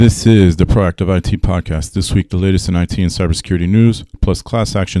This is the Proactive IT Podcast. This week, the latest in IT and cybersecurity news, plus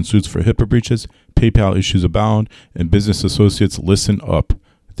class action suits for HIPAA breaches, PayPal issues abound, and business associates listen up.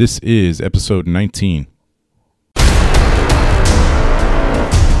 This is episode 19.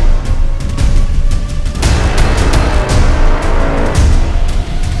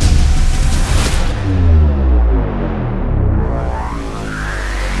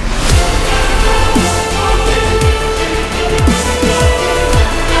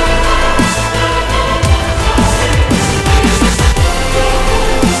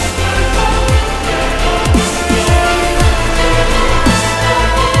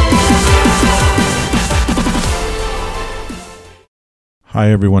 Hi,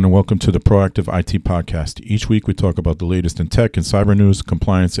 everyone, and welcome to the Proactive IT Podcast. Each week, we talk about the latest in tech and cyber news,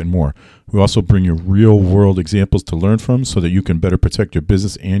 compliance, and more. We also bring you real-world examples to learn from so that you can better protect your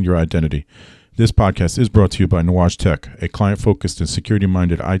business and your identity. This podcast is brought to you by Nawaj Tech, a client-focused and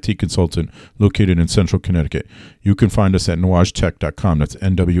security-minded IT consultant located in Central Connecticut. You can find us at nawajtech.com. That's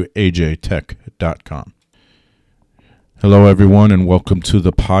NWAJ-tech.com. Hello, everyone, and welcome to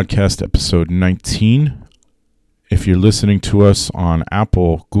the podcast, episode 19. If you're listening to us on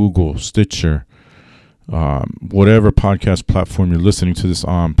Apple, Google, Stitcher, whatever podcast platform you're listening to this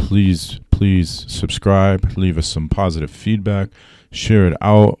on, please subscribe, leave us some positive feedback, share it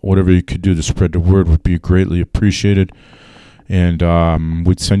out. Whatever you could do to spread the word would be greatly appreciated. And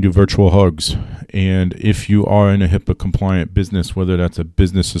we'd send you virtual hugs. And if you are in a HIPAA compliant business, whether that's a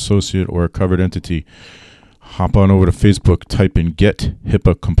business associate or a covered entity, hop on over to Facebook, type in Get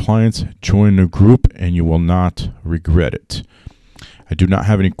HIPAA Compliance, join the group, and you will not regret it. I do not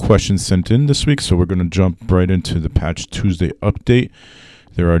have any questions sent in this week, so we're going to jump right into the Patch Tuesday update.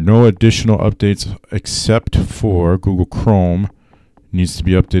 There are no additional updates except for Google Chrome needs to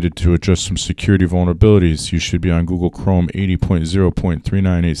be updated to address some security vulnerabilities. You should be on Google Chrome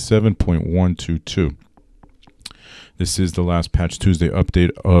 80.0.3987.122. This is the last Patch Tuesday update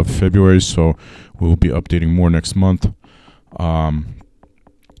of February, so we will be updating more next month.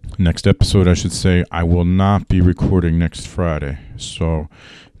 Next episode, I should say, I will not be recording next Friday. So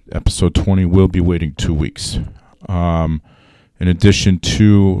episode 20 will be waiting 2 weeks. In addition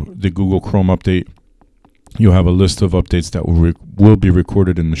to the Google Chrome update, you'll have a list of updates that will be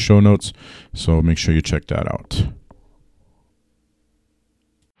recorded in the show notes. So make sure you check that out.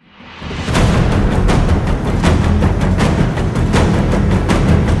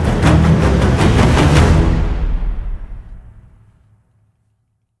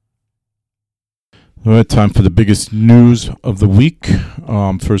 All right, time for the biggest news of the week.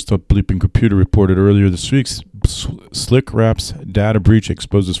 First up, Bleeping Computer reported earlier this week, Slickwraps data breach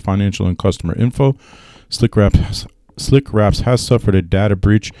exposes financial and customer info. Slickwraps has suffered a data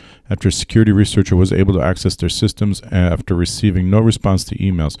breach after a security researcher was able to access their systems after receiving no response to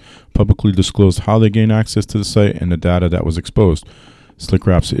emails. Publicly disclosed how they gained access to the site and the data that was exposed.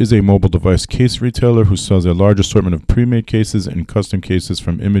 Slickwraps is a mobile device case retailer who sells a large assortment of pre-made cases and custom cases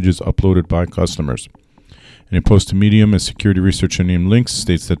from images uploaded by customers. In a post to Medium, a security researcher named Lynx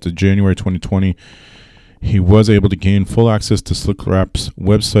states that in January 2020, he was able to gain full access to Slickwraps'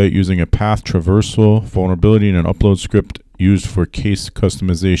 website using a path traversal vulnerability and an upload script used for case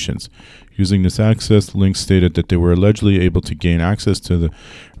customizations. Using this access, Lynx stated that they were allegedly able to gain access to the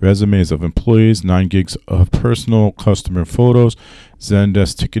resumes of employees, 9 gigs of personal customer photos,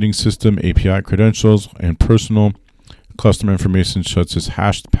 Zendesk ticketing system, API credentials, and personal customer information such as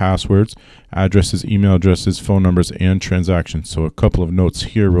hashed passwords, addresses, email addresses, phone numbers, and transactions. So a couple of notes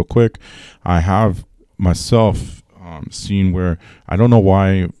here real quick. I have myself seen where, I don't know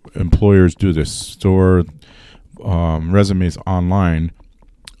why employers do this, store resumes online.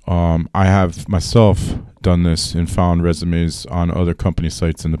 I have myself done this and found resumes on other company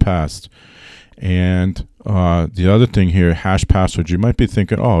sites in the past. And the other thing here, hash passwords, you might be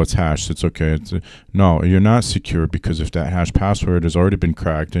thinking, oh, it's hashed, it's okay. No, you're not secure, because if that hash password has already been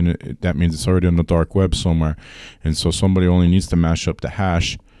cracked, and that means it's already on the dark web somewhere. And so somebody only needs to match up the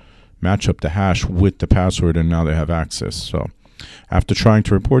hash with the password, and now they have access. So after trying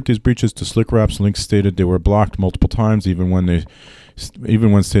to report these breaches to Slickwraps, Lynx stated they were blocked multiple times, even when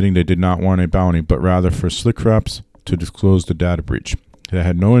stating they did not want a bounty, but rather for Slickwraps to disclose the data breach. They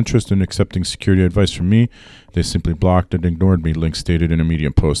had no interest in accepting security advice from me. They simply blocked and ignored me, Lynx stated in a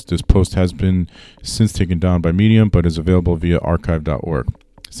Medium post. This post has been since taken down by Medium, but is available via archive.org.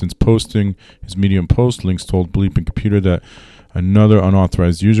 Since posting his Medium post, Lynx told Bleeping Computer that another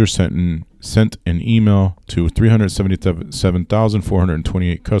unauthorized user sent an email to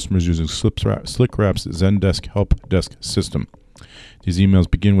 377,428 customers using Slickwraps' Zendesk help desk system. These emails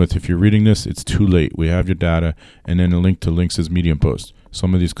begin with, "If you're reading this, it's too late. We have your data," and then a link to Lynx's Medium post.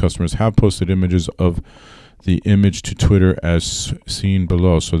 Some of these customers have posted images of the image to Twitter as seen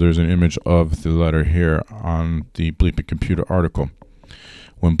below. So there's an image of the letter here on the Bleeping Computer article.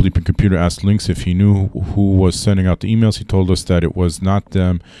 When Bleeping Computer asked Lynx if he knew who was sending out the emails, he told us that it was not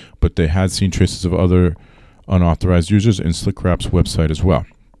them, but they had seen traces of other unauthorized users in SlickRap's website as well.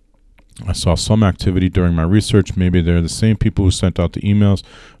 I saw some activity during my research. Maybe they're the same people who sent out the emails.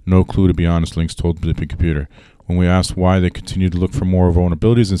 No clue, to be honest, Lynx told Bleeping Computer. When we asked why they continued to look for more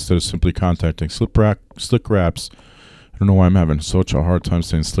vulnerabilities instead of simply contacting SlickRap's, I don't know why I'm having such a hard time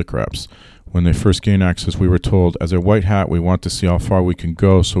saying SlickRap's. When they first gained access, we were told, as a white hat, we want to see how far we can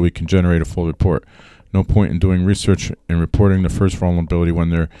go so we can generate a full report. No point in doing research and reporting the first vulnerability when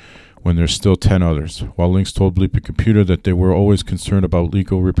there's still 10 others. While Lynx told Bleeping Computer that they were always concerned about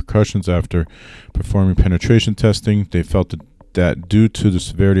legal repercussions after performing penetration testing, they felt that due to the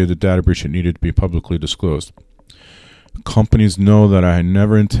severity of the data breach, it needed to be publicly disclosed. Companies know that I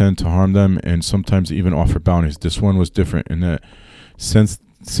never intend to harm them and sometimes even offer bounties. This one was different in that sense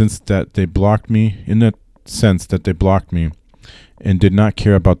that they blocked me and did not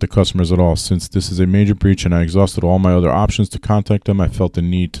care about the customers at all. Since this is a major breach and I exhausted all my other options to contact them, I felt the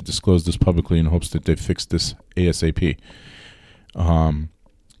need to disclose this publicly in hopes that they fix this ASAP.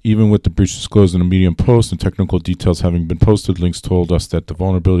 Even with the breach disclosed in a Medium post and technical details having been posted, Lynx told us that the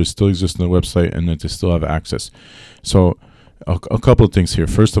vulnerabilities still exist on the website and that they still have access. So a couple of things here.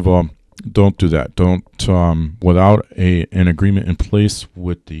 First of all, don't do that. Don't, without an agreement in place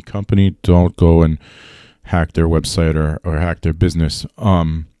with the company, don't go and hack their website or hack their business.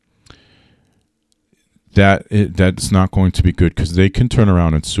 That's not going to be good because they can turn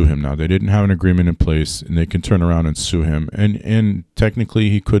around and sue him now. They didn't have an agreement in place, and they can turn around and sue him. And technically,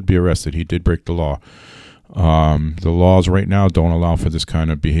 he could be arrested. He did break the law. The laws right now don't allow for this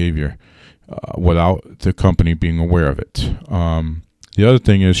kind of behavior without the company being aware of it. The other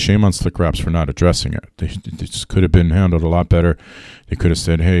thing is, shame on SlickRap's for not addressing it. This could have been handled a lot better. They could have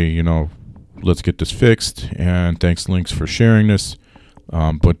said, hey, let's get this fixed, and thanks, Lynx, for sharing this,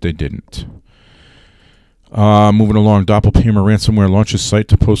 but they didn't. Moving along, Doppelpaymer ransomware launches site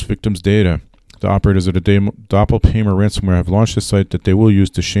to post victims' data. The operators of the Doppelpaymer ransomware have launched a site that they will use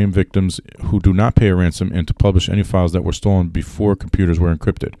to shame victims who do not pay a ransom and to publish any files that were stolen before computers were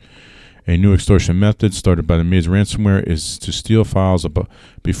encrypted. A new extortion method started by the Maze ransomware is to steal files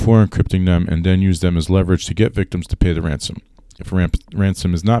before encrypting them and then use them as leverage to get victims to pay the ransom. If a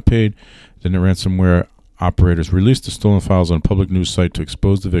ransom is not paid, then the ransomware operators release the stolen files on a public news site to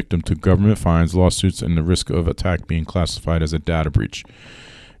expose the victim to government fines, lawsuits, and the risk of attack being classified as a data breach.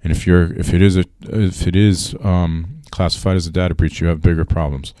 And if it is classified as a data breach, you have bigger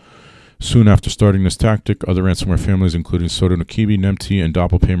problems. Soon after starting this tactic, other ransomware families, including Sodinokibi, Nemty, and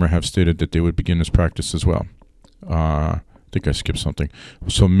Doppelpaymer, have stated that they would begin this practice as well. I think I skipped something.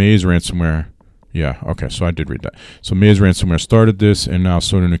 So Maze ransomware. Yeah, okay, so I did read that. So Maze ransomware started this, and now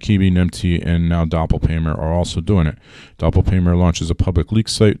Sodinokibi, Nemty, and now Doppelpaymer are also doing it. Doppelpaymer launches a public leak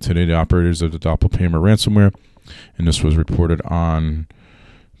site. Today, the operators of the Doppelpaymer ransomware, and this was reported on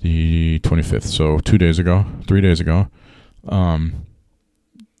the 25th, so 3 days ago.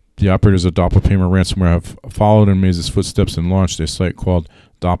 The operators of Doppelpaymer ransomware have followed in Maze's footsteps and launched a site called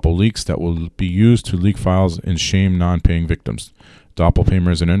DoppelLeaks that will be used to leak files and shame non-paying victims.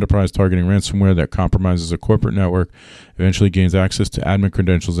 Doppelpaymer is an enterprise targeting ransomware that compromises a corporate network, eventually gains access to admin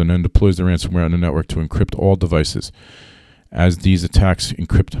credentials, and then deploys the ransomware on the network to encrypt all devices. As these attacks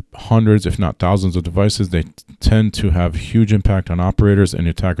encrypt hundreds, if not thousands of devices, they tend to have huge impact on operators, and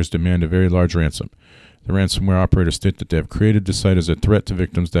the attackers demand a very large ransom. The ransomware operators state that they have created the site as a threat to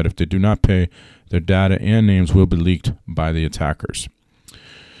victims that if they do not pay, their data and names will be leaked by the attackers.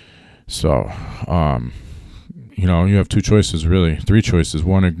 So, you have two choices, really. Three choices.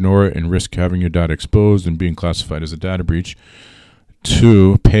 One, ignore it and risk having your data exposed and being classified as a data breach.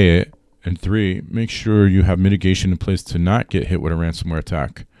 Two, pay it. And three, make sure you have mitigation in place to not get hit with a ransomware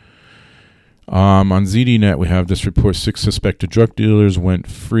attack. On ZDNet, we have this report: 6 suspected drug dealers went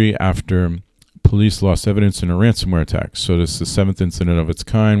free after police lost evidence in a ransomware attack. So this is the 7th incident of its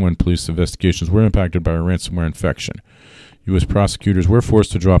kind when police investigations were impacted by a ransomware infection. U.S. prosecutors were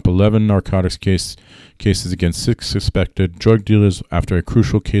forced to drop 11 narcotics cases against 6 suspected drug dealers after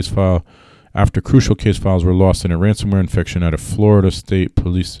crucial case files were lost in a ransomware infection at a Florida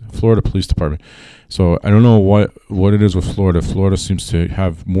Police Department. So I don't know what it is with Florida. Florida seems to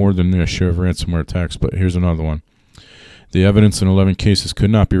have more than their share of ransomware attacks, but here's another one. The evidence in 11 cases could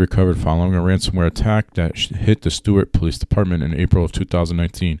not be recovered following a ransomware attack that hit the Stewart Police Department in April of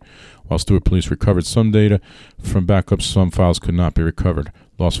 2019. While Stewart Police recovered some data from backups, some files could not be recovered.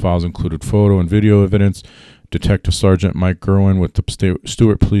 Lost files included photo and video evidence, Detective Sergeant Mike Gerwin with the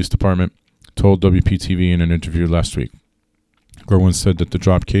Stewart Police Department told WPTV in an interview last week. Gerwin said that the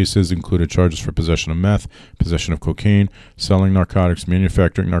dropped cases included charges for possession of meth, possession of cocaine, selling narcotics,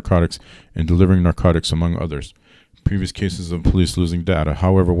 manufacturing narcotics, and delivering narcotics, among others. Previous cases of police losing data.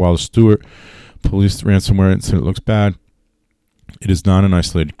 However, while the Stewart police ransomware incident looks bad, it is not an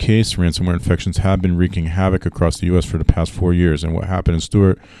isolated case. Ransomware infections have been wreaking havoc across the U.S. for the past 4 years, and what happened in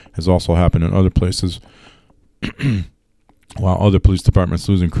Stewart has also happened in other places, while other police departments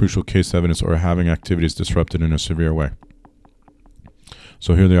losing crucial case evidence or having activities disrupted in a severe way.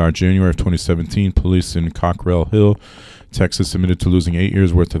 So here they are, January of 2017, police in Cockrell Hill, Texas, admitted to losing 8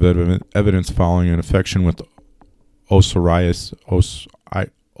 years' worth of evidence following an infection with Osiris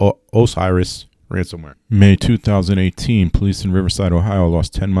ransomware. May 2018, police in Riverside, Ohio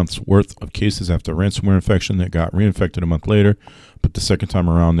lost 10 months' worth of cases after a ransomware infection that got reinfected a month later, but the second time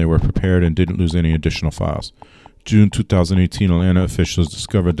around they were prepared and didn't lose any additional files. June 2018, Atlanta officials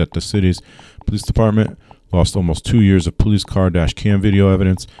discovered that the city's police department lost almost 2 years of police car dash cam video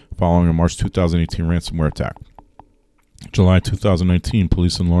evidence following a March 2018 ransomware attack. July 2019,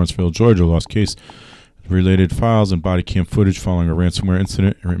 police in Lawrenceville, Georgia lost case-related files and body cam footage following a ransomware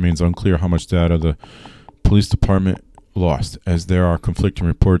incident. It remains unclear how much data the police department lost, as there are conflicting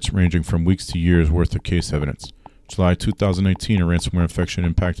reports ranging from weeks to years worth of case evidence. July 2019, a ransomware infection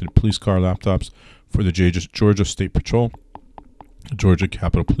impacted police car laptops for the Georgia State Patrol, Georgia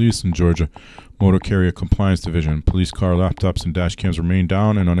Capitol Police, and Georgia Motor Carrier Compliance Division. Police car laptops and dash cams remained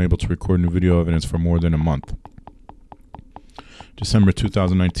down and unable to record new video evidence for more than a month. December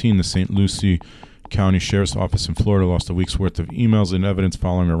 2019, the St. Lucie County Sheriff's Office in Florida lost a week's worth of emails and evidence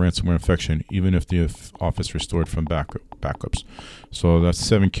following a ransomware infection, even if the office restored from backups. So that's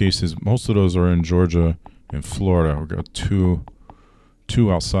 7 cases. Most of those are in Georgia and Florida. We've got two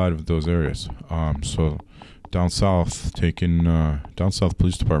outside of those areas. So down south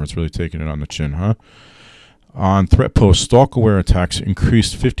police department's really taking it on the chin, huh? On threat posts, stalkerware attacks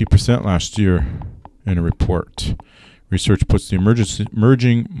increased 50% last year in a report. Research puts the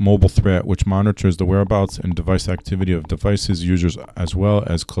emerging mobile threat, which monitors the whereabouts and device activity of devices, users, as well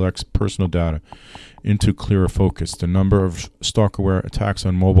as collects personal data, into clearer focus. The number of stalkerware attacks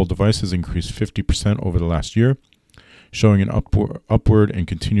on mobile devices increased 50% over the last year, showing an upward and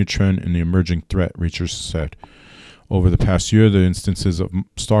continued trend in the emerging threat, researchers said. Over the past year, the instances of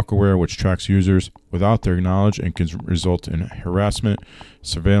stalkerware, which tracks users without their knowledge and can result in harassment,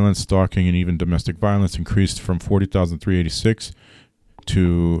 surveillance, stalking, and even domestic violence, increased from 40,386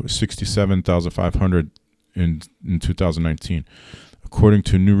 to 67,500 in 2019, according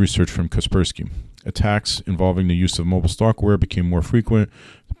to new research from Kaspersky. Attacks involving the use of mobile stalkerware became more frequent,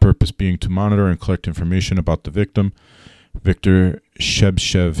 the purpose being to monitor and collect information about the victim. Viktor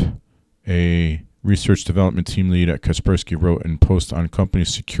Shebchev, a research development team lead at Kaspersky, wrote in post on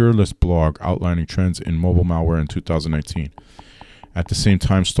company's Secure List blog outlining trends in mobile malware in 2019. At the same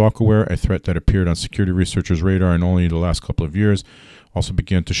time, stalkerware, a threat that appeared on security researchers' radar in only the last couple of years, also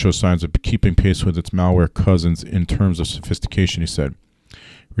began to show signs of keeping pace with its malware cousins in terms of sophistication, he said.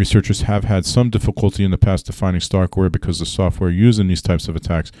 Researchers have had some difficulty in the past defining stalkerware because the software used in these types of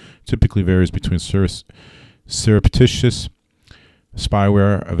attacks typically varies between surreptitious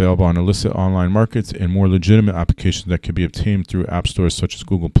spyware available on illicit online markets and more legitimate applications that can be obtained through app stores such as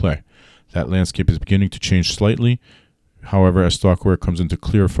Google Play. That landscape is beginning to change slightly. However, as stalkerware comes into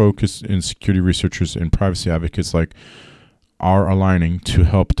clear focus, in security researchers and privacy advocates are aligning to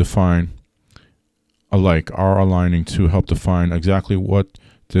help define exactly what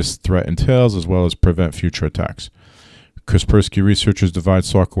this threat entails, as well as prevent future attacks. Kaspersky researchers divide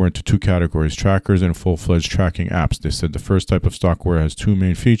stalkerware into 2 categories, trackers and full-fledged tracking apps. They said the first type of stalkerware has 2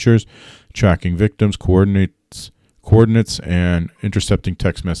 main features, tracking victims, coordinates, and intercepting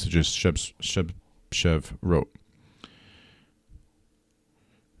text messages, Shebchev wrote.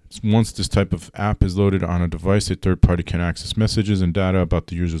 Once this type of app is loaded on a device, a third party can access messages and data about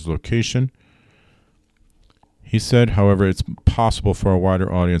the user's location. He said, however, it's possible for a wider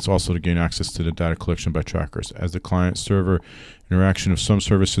audience also to gain access to the data collection by trackers, as the client-server interaction of some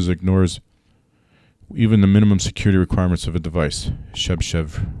services ignores even the minimum security requirements of a device,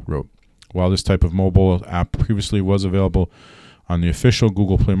 Shebchev wrote. While this type of mobile app previously was available on the official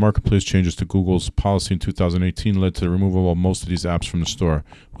Google Play Marketplace, changes to Google's policy in 2018 led to the removal of most of these apps from the store,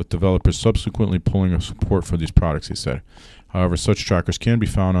 with developers subsequently pulling support for these products, he said. However, such trackers can be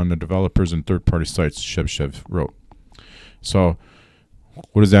found on the developers and third-party sites, Shebchev wrote. So,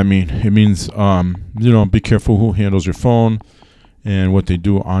 what does that mean? It means, be careful who handles your phone and what they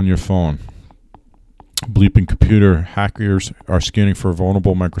do on your phone. Bleeping computer hackers are scanning for a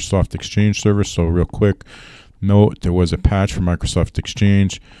vulnerable Microsoft Exchange server. So real quick, Note, there was a patch for Microsoft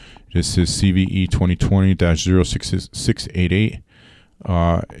Exchange. This is CVE 2020-06688.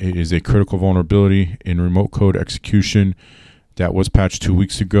 It is a critical vulnerability in remote code execution that was patched 2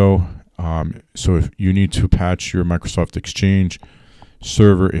 weeks ago. So if you need to patch your Microsoft Exchange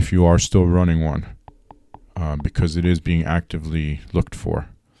server if you are still running one, because it is being actively looked for.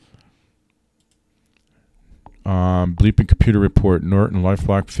 Bleeping Computer Report, Norton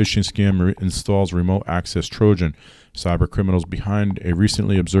LifeLock phishing scam installs remote access Trojan. Cyber criminals behind a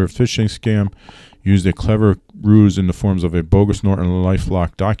recently observed phishing scam used a clever ruse in the forms of a bogus Norton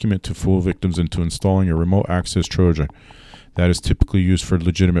LifeLock document to fool victims into installing a remote access Trojan that is typically used for a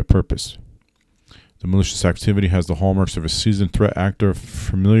legitimate purpose. The malicious activity has the hallmarks of a seasoned threat actor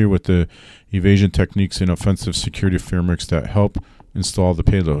familiar with the evasion techniques and offensive security frameworks that help install the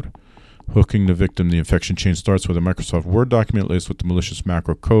payload. Hooking the victim, the infection chain starts with a Microsoft Word document laced with the malicious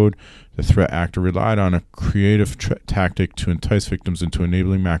macro code. The threat actor relied on a creative tactic to entice victims into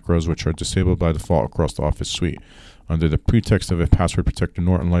enabling macros, which are disabled by default across the Office suite. Under the pretext of a password-protected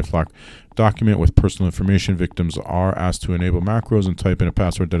Norton LifeLock document with personal information, victims are asked to enable macros and type in a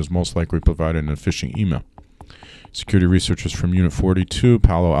password that is most likely provided in a phishing email. Security researchers from Unit 42,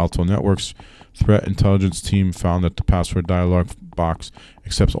 Palo Alto Networks threat intelligence team found that the password dialog box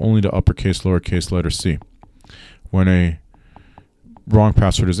accepts only the uppercase, lowercase letter C. When a wrong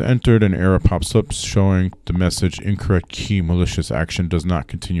password is entered, an error pops up showing the message incorrect key. Malicious action does not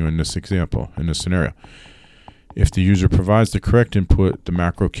continue in this scenario. If the user provides the correct input, the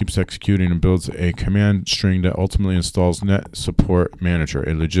macro keeps executing and builds a command string that ultimately installs Net Support Manager,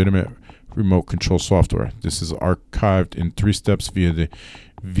 a legitimate remote control software. This is archived in 3 steps via the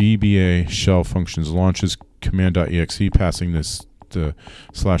VBA shell functions. Launches command.exe, passing the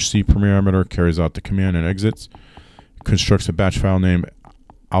 /c parameter, carries out the command and exits. Constructs a batch file named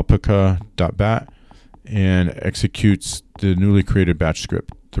alpaca.bat and executes the newly created batch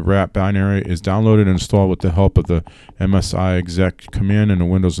script. The wrap binary is downloaded and installed with the help of the MSI exec command in the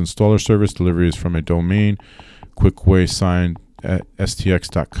Windows installer service. Delivery is from a domain, quickway signed at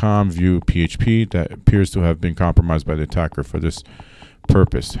stx.com, view PHP, that appears to have been compromised by the attacker for this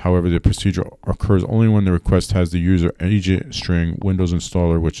purpose. However, the procedure occurs only when the request has the user agent string Windows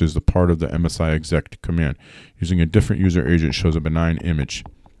installer, which is the part of the MSI exec command. Using a different user agent shows a benign image.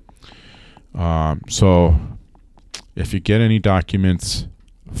 So if you get any documents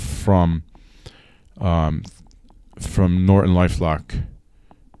from Norton LifeLock,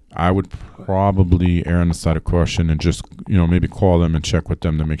 I would probably err on the side of caution and just, maybe call them and check with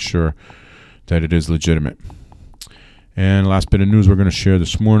them to make sure that it is legitimate. And last bit of news we're going to share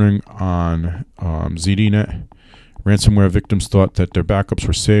this morning on ZDNet. Ransomware victims thought that their backups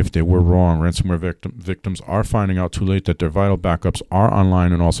were safe. They were wrong. Ransomware victims are finding out too late that their vital backups are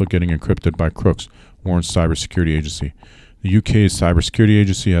online and also getting encrypted by crooks, warns Cybersecurity Agency. The UK's Cybersecurity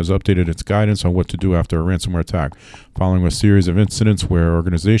Agency has updated its guidance on what to do after a ransomware attack, following a series of incidents where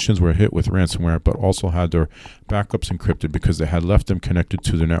organizations were hit with ransomware but also had their backups encrypted because they had left them connected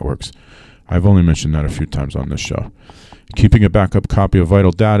to their networks. I've only mentioned that a few times on this show. Keeping a backup copy of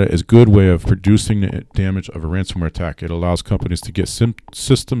vital data is a good way of reducing the damage of a ransomware attack. It allows companies to get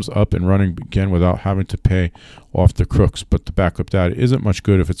systems up and running again without having to pay off the crooks, but the backup data isn't much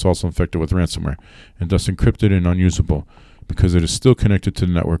good if it's also infected with ransomware and thus encrypted and unusable, because it is still connected to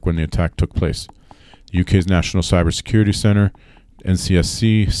the network when the attack took place. The UK's National Cybersecurity Centre,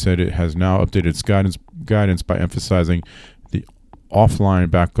 NCSC, said it has now updated its guidance by emphasizing the offline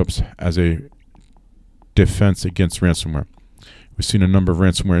backups as a defense against ransomware. We've seen a number of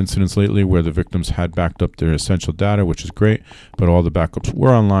ransomware incidents lately where the victims had backed up their essential data, which is great, but all the backups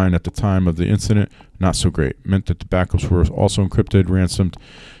were online at the time of the incident. Not so great. It meant that the backups were also encrypted, ransomed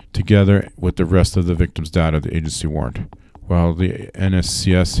together with the rest of the victim's data, the agency warned. While the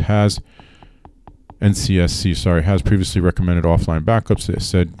NCSC has previously recommended offline backups, it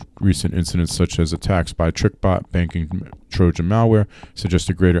said recent incidents such as attacks by TrickBot, banking Trojan malware, suggest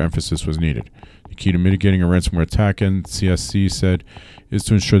a greater emphasis was needed. The key to mitigating a ransomware attack, NCSC said, is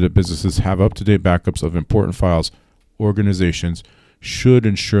to ensure that businesses have up-to-date backups of important files. Organizations should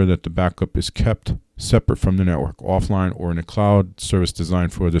ensure that the backup is kept separate from the network, offline, or in a cloud service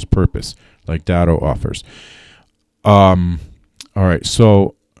designed for this purpose, like Datto offers. All right,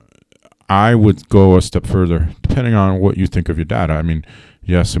 so I would go a step further, depending on what you think of your data. I mean,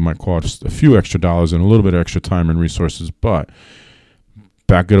 yes, it might cost a few extra dollars and a little bit of extra time and resources, but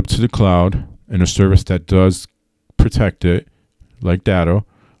back it up to the cloud in a service that does protect it, like Datto,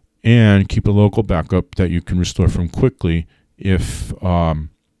 and keep a local backup that you can restore from quickly if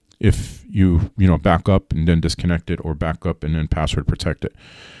you back up and then disconnect it, or back up and then password protect it,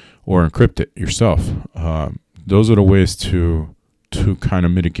 or encrypt it yourself. those are the ways to kind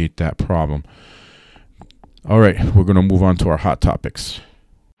of mitigate that problem. All right, we're going to move on to our hot topics.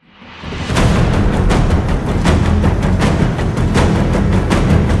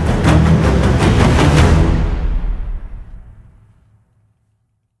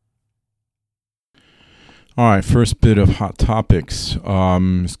 All right, first bit of hot topics.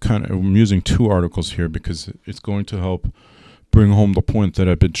 I'm using two articles here because it's going to help bring home the point that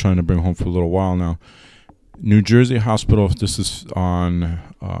I've been trying to bring home for a little while now. New Jersey Hospital, this is on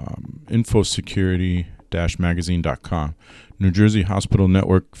infosecurity-magazine.com. New Jersey Hospital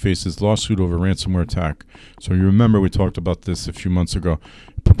Network faces lawsuit over ransomware attack. So you remember we talked about this a few months ago.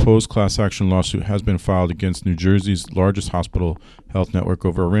 A proposed class action lawsuit has been filed against New Jersey's largest hospital health network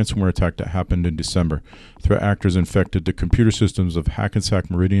over a ransomware attack that happened in December. Threat actors infected the computer systems of Hackensack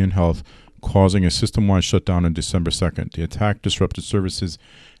Meridian Health, causing a system-wide shutdown on December 2nd. The attack disrupted services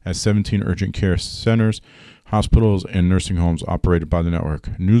at 17 urgent care centers, hospitals, and nursing homes operated by the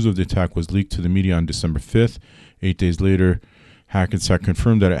network. News of the attack was leaked to the media on December 5th. 8 days later, Hackensack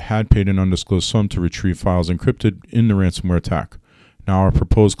confirmed that it had paid an undisclosed sum to retrieve files encrypted in the ransomware attack. Now, our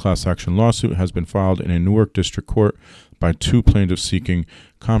proposed class action lawsuit has been filed in a Newark District Court by two plaintiffs seeking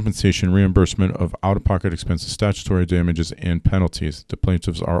compensation reimbursement of out-of-pocket expenses, statutory damages, and penalties. The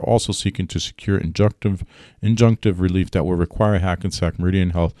plaintiffs are also seeking to secure injunctive relief that will require Hackensack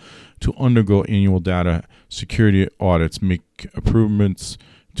Meridian Health to undergo annual data security audits, make improvements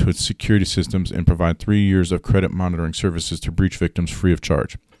to its security systems, and provide 3 years of credit monitoring services to breach victims free of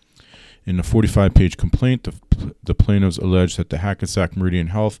charge. In the 45-page complaint, the plaintiffs allege that the Hackensack Meridian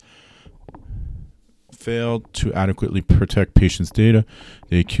Health failed to adequately protect patients' data.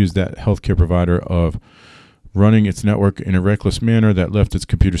 They accused that healthcare provider of running its network in a reckless manner that left its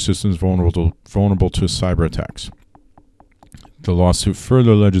computer systems vulnerable to cyber attacks. The lawsuit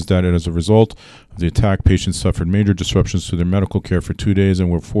further alleges that as a result of the attack, patients suffered major disruptions to their medical care for 2 days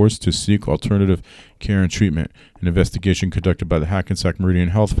and were forced to seek alternative care and treatment. An investigation conducted by the Hackensack Meridian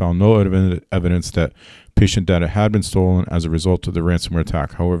Health found no evidence that patient data had been stolen as a result of the ransomware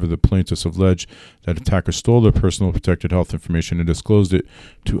attack. However, the plaintiffs allege that attackers stole their personal protected health information and disclosed it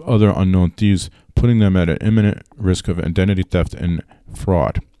to other unknown thieves, putting them at an imminent risk of identity theft and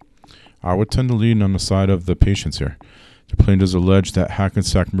fraud. I would tend to lean on the side of the patients here. The plaintiffs allege that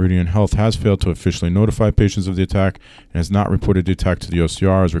Hackensack Meridian Health has failed to officially notify patients of the attack and has not reported the attack to the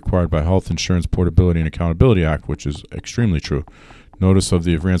OCR as required by Health Insurance Portability and Accountability Act, which is extremely true. Notice of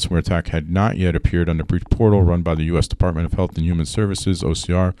the ransomware attack had not yet appeared on the breach portal run by the U.S. Department of Health and Human Services,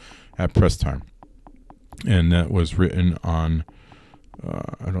 OCR, at press time. And that was written on,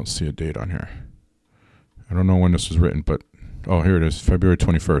 I don't see a date on here. I don't know when this was written, but, here it is, February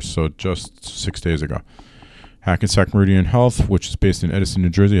 21st, so just 6 days ago. Hackensack Meridian Health, which is based in Edison,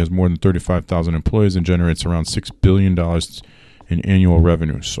 New Jersey, has more than 35,000 employees and generates around $6 billion in annual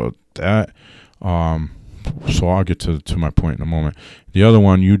revenue. So that, so I'll get to my point in a moment. The other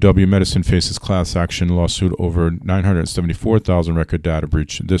one, UW Medicine faces class action lawsuit over 974,000 record data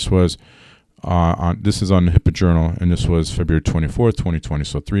breach. This was this is on the HIPAA Journal, and this was February 24th, 2020,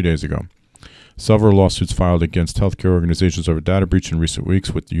 so 3 days ago. Several lawsuits filed against healthcare organizations over data breach in recent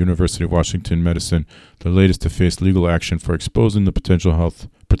weeks, with the University of Washington Medicine the latest to face legal action for exposing the potential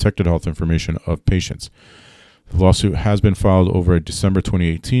protected health information of patients. The lawsuit has been filed over a December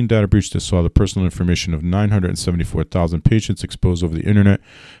 2018 data breach that saw the personal information of 974,000 patients exposed over the internet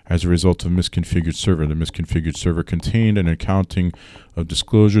as a result of a misconfigured server. The misconfigured server contained an accounting of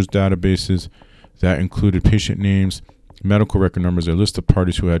disclosures databases that included patient names, medical record numbers, a list of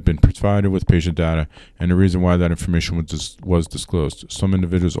parties who had been provided with patient data, and the reason why that information was disclosed. Some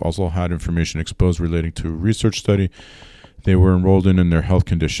individuals also had information exposed relating to a research study they were enrolled in their health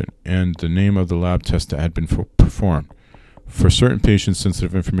condition, and the name of the lab test that had been performed. For certain patients,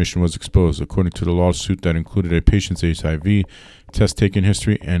 sensitive information was exposed, according to the lawsuit that included a patient's HIV test taken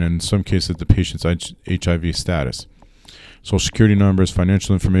history and, in some cases, the patient's HIV status. Social security numbers,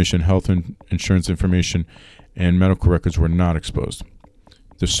 financial information, health insurance information, and medical records were not exposed.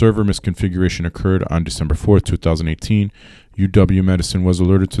 The server misconfiguration occurred on December 4th, 2018. UW Medicine was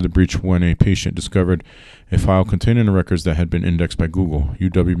alerted to the breach when a patient discovered a file containing the records that had been indexed by Google.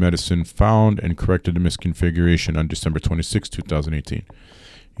 UW Medicine found and corrected the misconfiguration on December 26, 2018.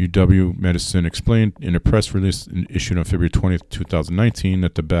 UW Medicine explained in a press release issued on February 20, 2019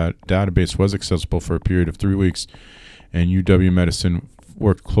 that the database was accessible for a period of 3 weeks, and UW Medicine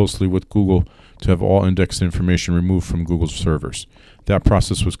worked closely with Google to have all indexed information removed from Google's servers. That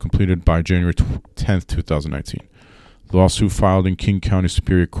process was completed by January 10, 2019. The lawsuit filed in King County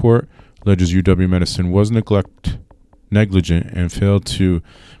Superior Court alleges UW Medicine was neglected negligent and failed to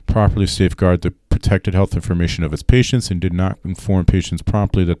properly safeguard the protected health information of its patients and did not inform patients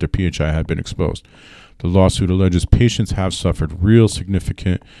promptly that their PHI had been exposed. The lawsuit alleges patients have suffered real,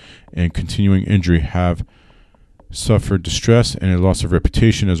 significant, and continuing injury, have suffered distress and a loss of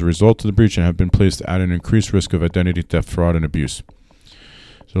reputation as a result of the breach, and have been placed at an increased risk of identity theft, fraud, and abuse.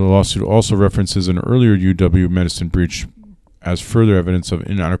 So the lawsuit also references an earlier UW Medicine breach as further evidence of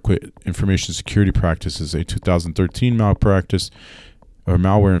inadequate information security practices, a 2013 malpractice or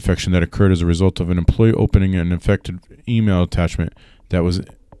malware infection that occurred as a result of an employee opening an infected email attachment.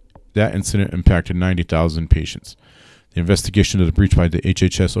 That incident impacted 90,000 patients. The investigation of the breach by the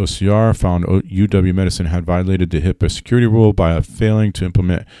HHS OCR found UW Medicine had violated the HIPAA security rule by failing to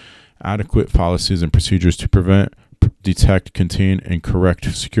implement adequate policies and procedures to prevent, detect, contain, and correct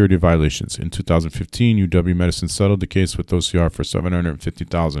security violations. In 2015, UW Medicine settled the case with OCR for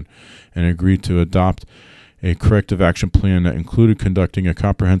 $750,000 and agreed to adopt a corrective action plan that included conducting a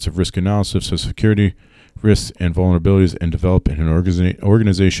comprehensive risk analysis of security risks and vulnerabilities and develop an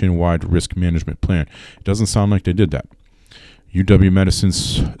organization-wide risk management plan. It doesn't sound like they did that. UW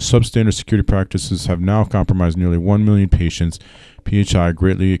Medicine's substandard security practices have now compromised nearly 1 million patients, PHI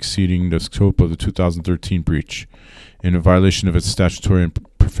greatly exceeding the scope of the 2013 breach. In a violation of its statutory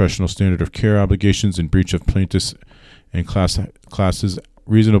and professional standard of care obligations, in breach of plaintiffs' and classes'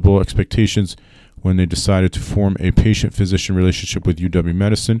 reasonable expectations when they decided to form a patient-physician relationship with UW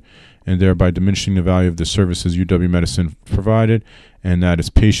Medicine, and thereby diminishing the value of the services UW Medicine provided, and that its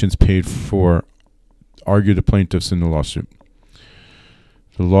patients paid for, argued the plaintiffs in the lawsuit.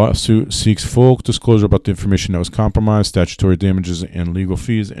 The lawsuit seeks full disclosure about the information that was compromised, statutory damages, and legal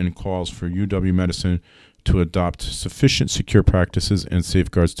fees, and calls for UW Medicine to adopt sufficient secure practices and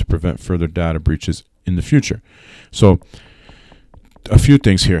safeguards to prevent further data breaches in the future. So, a few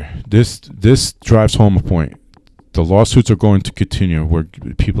things here. This drives home a point. The lawsuits are going to continue, where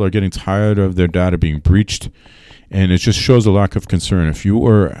people are getting tired of their data being breached, and it just shows a lack of concern. If you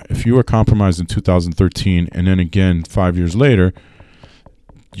were compromised in 2013, and then again 5 years later,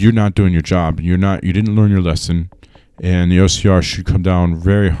 you're not doing your job. You didn't learn your lesson, and the OCR should come down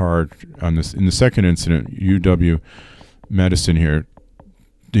very hard on this. In the second incident, UW Medicine here,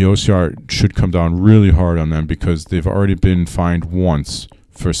 the OCR should come down really hard on them because they've already been fined once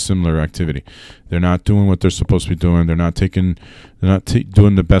for similar activity. They're not doing what they're supposed to be doing. They're not doing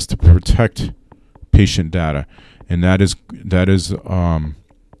the best to protect patient data, and that is well,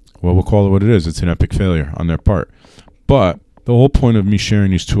 we'll call it what it is. It's an epic failure on their part. But the whole point of me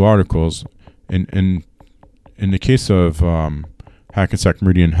sharing these two articles, in the case of Hackensack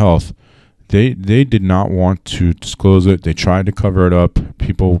Meridian Health, they did not want to disclose it. They tried to cover it up.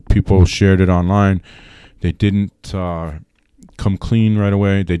 People shared it online. They didn't come clean right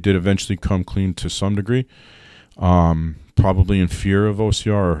away. They did eventually come clean to some degree, probably in fear of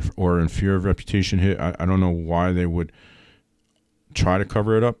OCR or in fear of reputation hit. I don't know why they would try to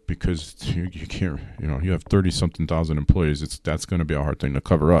cover it up, because you can't, you have 30-something thousand employees. That's going to be a hard thing to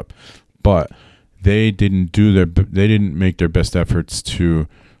cover up. But they didn't make their best efforts to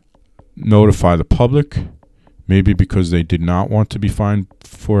notify the public, maybe because they did not want to be fined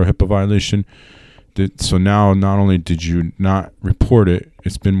for a HIPAA violation. So now, not only did you not report it,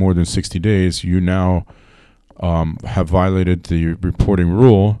 it's been more than 60 days, you now have violated the reporting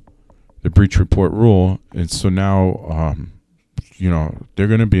rule, the breach report rule, and so now, they're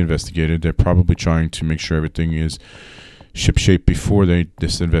going to be investigated. They're probably trying to make sure everything is shipshape before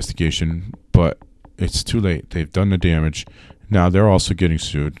this investigation, but it's too late. They've done the damage. Now they're also getting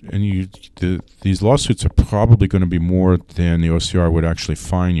sued, and these lawsuits are probably going to be more than the OCR would actually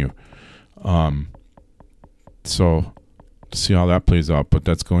fine you. So see how that plays out, but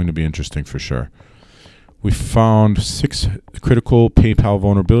that's going to be interesting for sure. We found 6 critical PayPal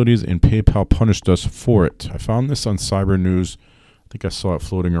vulnerabilities, and PayPal punished us for it. I found this on Cyber News. I think I saw it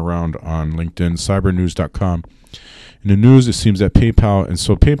floating around on LinkedIn, cybernews.com. In the news, it seems that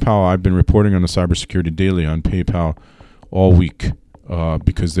PayPal, I've been reporting on the Cybersecurity Daily on PayPal all week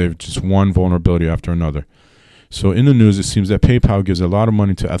because they've just one vulnerability after another. So in the news, it seems that PayPal gives a lot of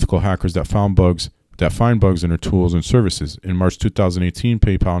money to ethical hackers that find bugs in their tools and services. In March 2018,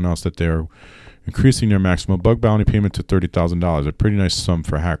 PayPal announced that they're increasing their maximum bug bounty payment to $30,000, a pretty nice sum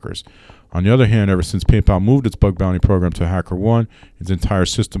for hackers. On the other hand, ever since PayPal moved its bug bounty program to HackerOne, its entire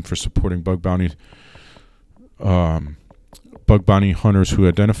system for supporting bug bounty hunters who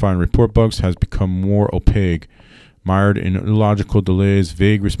identify and report bugs has become more opaque, mired in illogical delays,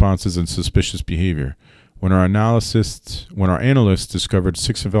 vague responses, and suspicious behavior. When our analysts discovered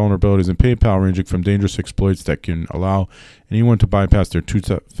 6 vulnerabilities in PayPal, ranging from dangerous exploits that can allow anyone to bypass their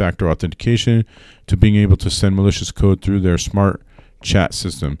two-factor authentication to being able to send malicious code through their smart chat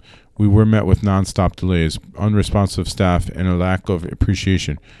system, we were met with non-stop delays, unresponsive staff, and a lack of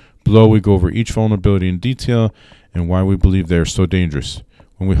appreciation. Below, we go over each vulnerability in detail and why we believe they are so dangerous.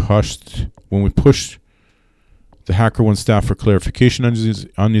 When we pushed the HackerOne staff for clarification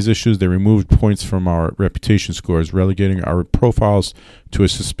on these issues, they removed points from our reputation scores, relegating our profiles to a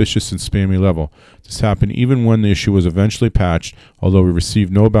suspicious and spammy level. This happened even when the issue was eventually patched, although we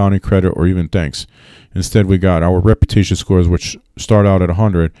received no bounty credit or even thanks. Instead, we got our reputation scores, which start out at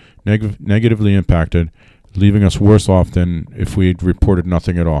 100, negatively impacted, leaving us worse off than if we'd reported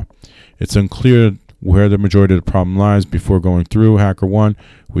nothing at all. It's unclear where the majority of the problem lies. Before going through HackerOne,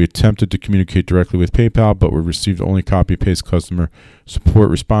 we attempted to communicate directly with PayPal, but we received only copy-paste customer support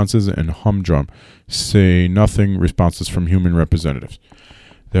responses and humdrum, say nothing responses from human representatives.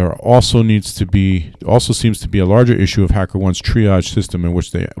 There also seems to be a larger issue of HackerOne's triage system, in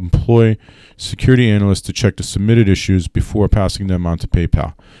which they employ security analysts to check the submitted issues before passing them on to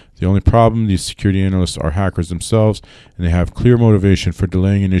PayPal. The only problem, these security analysts are hackers themselves, and they have clear motivation for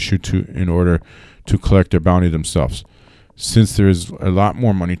delaying an issue in order to collect their bounty themselves. Since there is a lot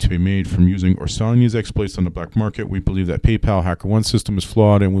more money to be made from using or selling these exploits on the black market, we believe that PayPal HackerOne system is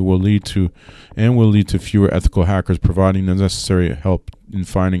flawed and will lead to fewer ethical hackers providing the necessary help in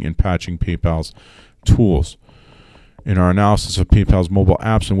finding and patching PayPal's tools. In our analysis of PayPal's mobile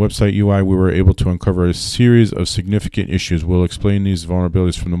apps and website UI, we were able to uncover a series of significant issues. We'll explain these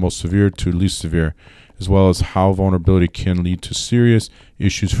vulnerabilities from the most severe to least severe, as well as how vulnerability can lead to serious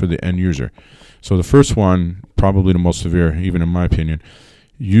issues for the end user. So the first one, probably the most severe, even in my opinion,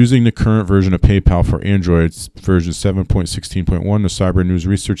 using the current version of PayPal for Android, version 7.16.1, the Cyber News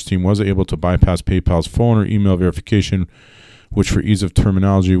research team was able to bypass PayPal's phone or email verification, which for ease of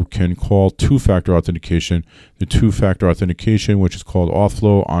terminology can call two-factor authentication. The two-factor authentication, which is called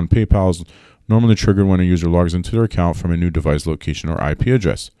Authflow on PayPal, is normally triggered when a user logs into their account from a new device location or IP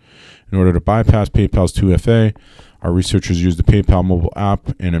address. In order to bypass PayPal's 2FA, our researchers used the PayPal mobile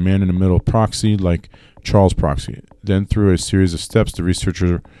app and a man-in-the-middle proxy like Charles Proxy. Then, through a series of steps, the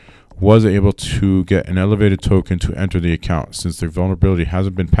researcher was able to get an elevated token to enter the account. Since the vulnerability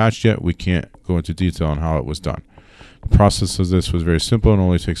hasn't been patched yet, we can't go into detail on how it was done. The process of this was very simple and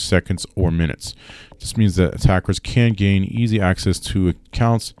only takes seconds or minutes. This means that attackers can gain easy access to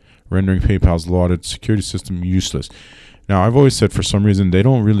accounts, rendering PayPal's lauded security system useless. Now, I've always said for some reason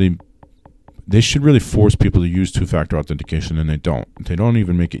they should really force people to use two-factor authentication, and they don't. They don't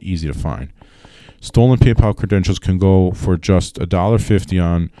even make it easy to find. Stolen PayPal credentials can go for just $1.50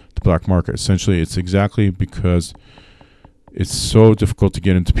 on the black market. Essentially, it's exactly because it's so difficult to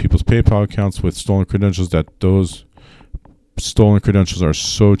get into people's PayPal accounts with stolen credentials that those stolen credentials are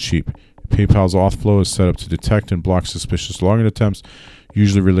so cheap. PayPal's Authflow is set up to detect and block suspicious login attempts,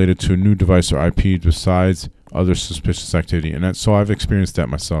 usually related to a new device or IP, besides other suspicious activity. And so I've experienced that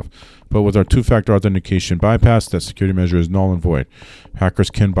myself. But with our two-factor authentication bypass, that security measure is null and void. Hackers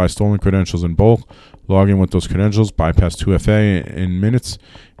can buy stolen credentials in bulk, log in with those credentials, bypass 2FA in minutes,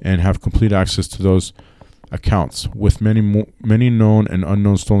 and have complete access to those accounts. With many known and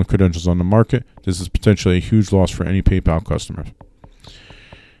unknown stolen credentials on the market, this is potentially a huge loss for any PayPal customer.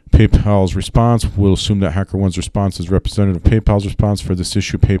 PayPal's response, we'll assume that HackerOne's response is representative of PayPal's response. For this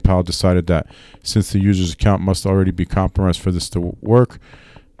issue, PayPal decided that since the user's account must already be compromised for this to work,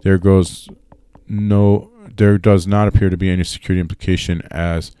 there does not appear to be any security implication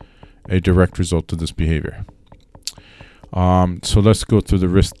as a direct result of this behavior. So let's go through the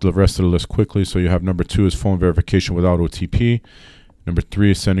rest of the list quickly. So you have number 2 is phone verification without OTP. Number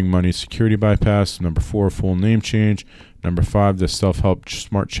 3 is sending money security bypass. Number 4, full name change. Number 5, the self-help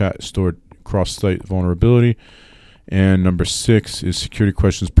smart chat stored cross-site vulnerability. And number 6 is security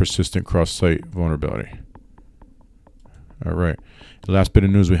questions persistent cross-site vulnerability. All right. The last bit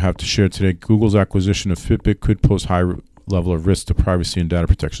of news we have to share today, Google's acquisition of Fitbit could pose high level of risk to privacy and data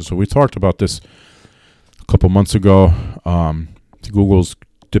protection. So we talked about this a couple months ago. Google's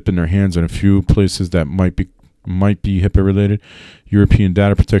dipping their hands in a few places that might be HIPAA related. European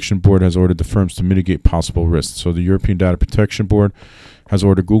Data Protection Board has ordered the firms to mitigate possible risks. So the European Data Protection Board has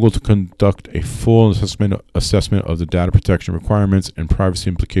ordered Google to conduct a full assessment of the data protection requirements and privacy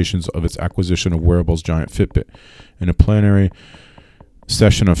implications of its acquisition of wearables giant Fitbit. In a plenary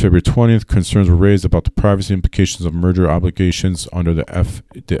session on February 20th, concerns were raised about the privacy implications of merger obligations under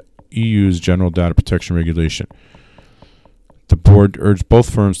the EU's General Data Protection Regulation. The board urged both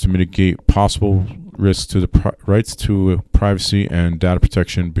firms to mitigate possible risks to the rights to privacy and data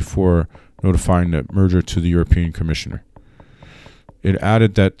protection before notifying the merger to the European Commissioner. It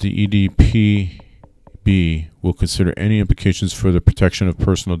added that the EDPB will consider any implications for the protection of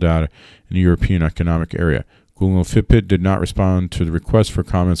personal data in the European Economic Area. Google and Fitbit did not respond to the request for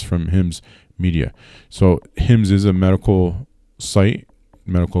comments from HIMSS Media. So HIMSS is a medical site,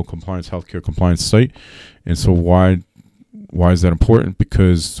 medical compliance, healthcare compliance site. And so why is that important?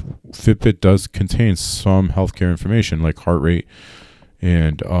 Because Fitbit does contain some healthcare information like heart rate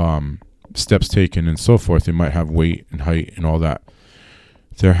and steps taken and so forth. It might have weight and height and all that.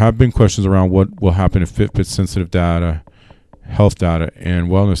 There have been questions around what will happen if Fitbit's sensitive data, health data, and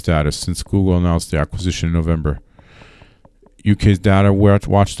wellness data since Google announced the acquisition in November. UK's data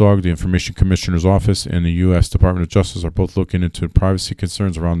watchdog, the Information Commissioner's Office, and the U.S. Department of Justice are both looking into privacy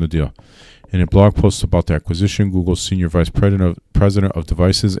concerns around the deal. In a blog post about the acquisition, Google's Senior Vice President of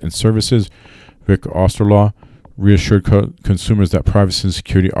Devices and Services, Rick Osterlaw, reassured consumers that privacy and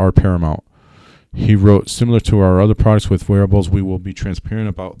security are paramount. He wrote, similar to our other products with wearables, we will be transparent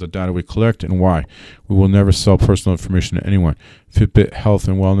about the data we collect and why. We will never sell personal information to anyone. Fitbit health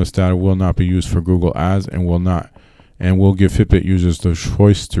and wellness data will not be used for Google Ads and will give Fitbit users the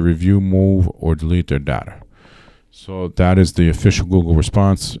choice to review, move, or delete their data. So that is the official Google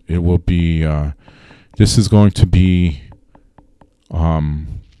response. It will be, this is going to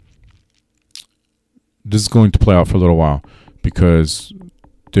play out for a little while because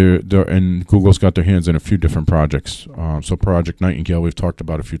and Google's got their hands in a few different projects. So Project Nightingale, we've talked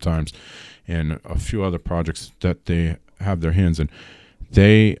about a few times, and a few other projects that they have their hands in.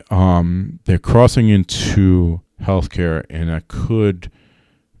 They're crossing into healthcare, and that could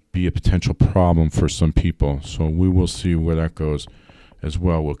be a potential problem for some people. So we will see where that goes as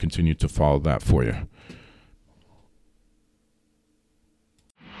well. We'll continue to follow that for you.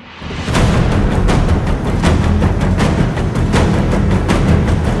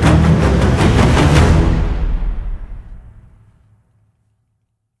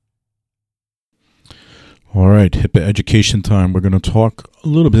 All right, HIPAA education time. We're going to talk a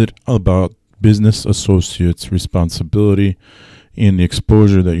little bit about business associates' responsibility and the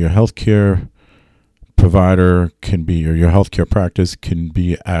exposure that your healthcare provider can be, or your healthcare practice can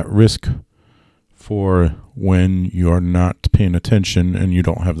be at risk for when you're not paying attention and you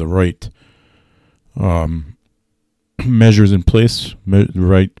don't have the right measures in place, the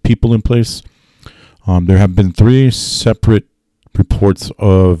right people in place. There have been 3 separate reports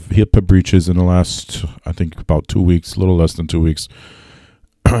of HIPAA breaches in the last, I think, about 2 weeks, a little less than 2 weeks,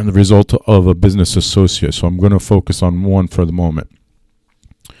 the result of a business associate. So I'm going to focus on one for the moment.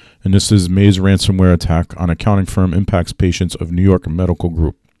 And this is Maze ransomware attack on accounting firm impacts patients of New York Medical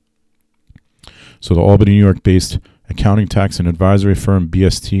Group. So the Albany, New York-based accounting, tax, and advisory firm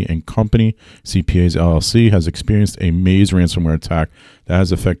BST & Company, CPAs LLC, has experienced a Maze ransomware attack that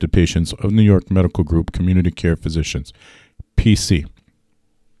has affected patients of New York Medical Group Community Care Physicians, PC.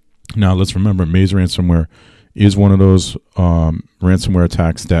 Now, let's remember, Maze ransomware is one of those ransomware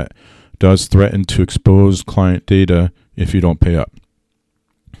attacks that does threaten to expose client data if you don't pay up.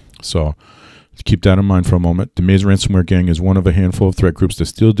 So keep that in mind for a moment. The Maze ransomware gang is one of a handful of threat groups that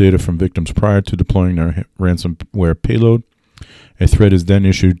steal data from victims prior to deploying their ransomware payload. A threat is then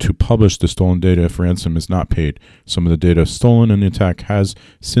issued to publish the stolen data if ransom is not paid. Some of the data stolen in the attack has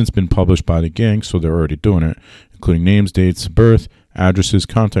since been published by the gang, so they're already doing it, including names, dates of birth, addresses,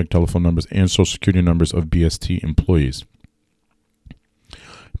 contact telephone numbers, and social security numbers of BST employees.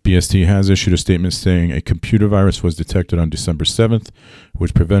 BST has issued a statement saying a computer virus was detected on December 7th,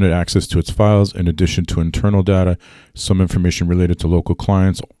 which prevented access to its files. In addition to internal data, some information related to local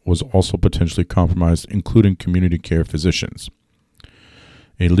clients was also potentially compromised, including community care physicians.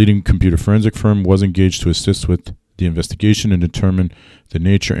 A leading computer forensic firm was engaged to assist with the investigation and determine the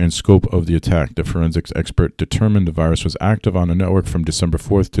nature and scope of the attack. The forensics expert determined the virus was active on the network from December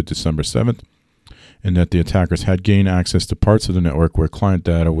 4th to December 7th, and that the attackers had gained access to parts of the network where client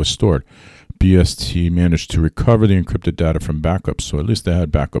data was stored. BST managed to recover the encrypted data from backups, so at least they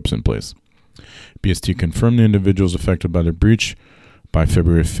had backups in place. BST confirmed the individuals affected by the breach by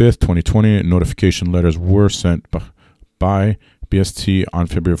February 5th, 2020, and notification letters were sent by BST on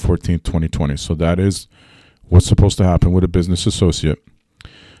February 14th, 2020. So that is what's supposed to happen with a business associate.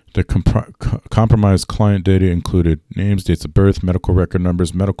 The compromised client data included names, dates of birth, medical record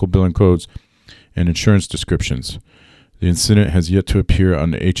numbers, medical billing codes, and insurance descriptions. The incident has yet to appear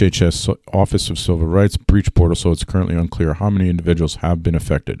on the HHS Office of Civil Rights breach portal, so it's currently unclear how many individuals have been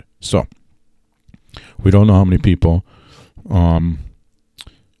affected. So, we don't know how many people.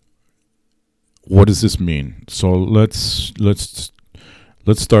 What does this mean? So let's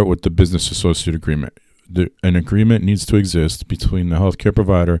start with the business associate agreement. an agreement needs to exist between the healthcare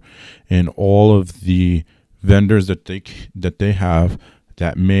provider and all of the vendors that they have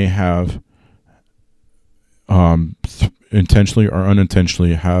that may have intentionally or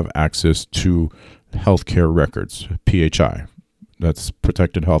unintentionally have access to healthcare records, PHI. That's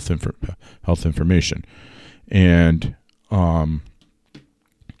protected health information. And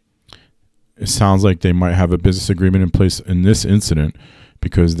it sounds like they might have a business agreement in place in this incident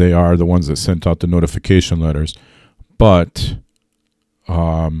because they are the ones that sent out the notification letters. But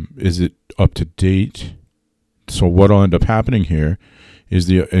is it up to date? So what will end up happening here is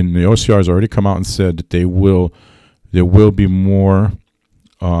the OCR has already come out and said that there will be more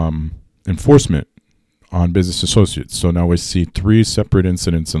enforcement on business associates. So now we see 3 separate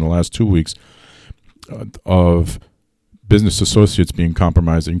incidents in the last 2 weeks of business associates being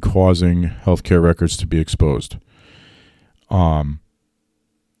compromised and causing healthcare records to be exposed. The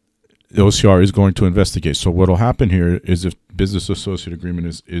OCR is going to investigate. So what will happen here is if business associate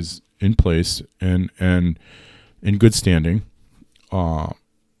agreement is in place and in good standing, the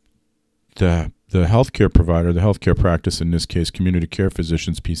healthcare provider, the healthcare practice, in this case, Community Care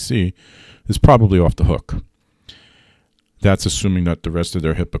Physicians, PC, is probably off the hook. That's assuming that the rest of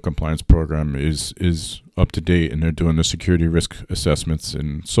their HIPAA compliance program is up to date and they're doing the security risk assessments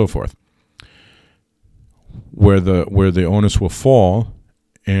and so forth. Where the onus will fall,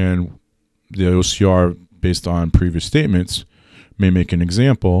 and the OCR, based on previous statements, may make an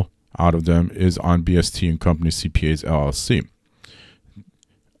example out of them, is on BST and Company CPAs LLC.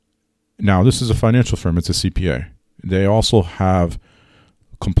 Now, this is a financial firm. It's a CPA. They also have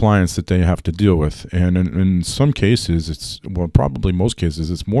compliance that they have to deal with. And in some cases, probably most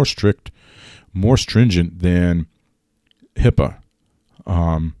cases, it's more strict, more stringent than HIPAA.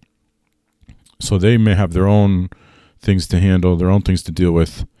 So they may have their own things to handle, their own things to deal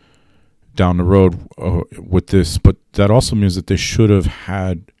with down the road with this. But that also means that they should have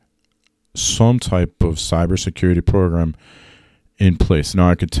had some type of cybersecurity program in place. Now,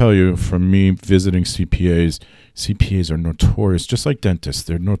 I could tell you from me visiting CPAs are notorious, just like dentists.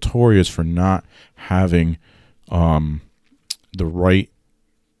 They're notorious for not having the right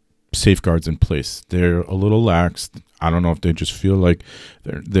safeguards in place. They're a little lax. I don't know if they just feel like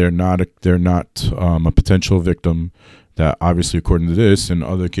they're not a potential victim. That obviously, according to this and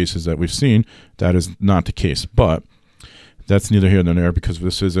other cases that we've seen, that is not the case. But that's neither here nor there, because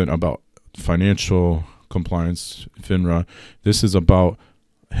this isn't about financial compliance, FINRA. This is about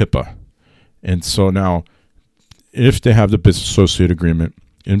HIPAA. And so now, if they have the business associate agreement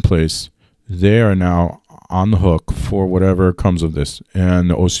in place, they are now on the hook for whatever comes of this. And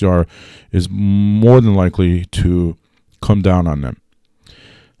the OCR is more than likely to come down on them.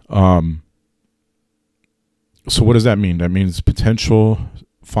 So what does that mean? That means potential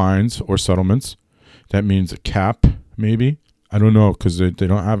fines or settlements. That means a cap, maybe. I don't know, because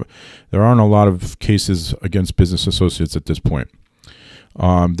there aren't a lot of cases against business associates at this point.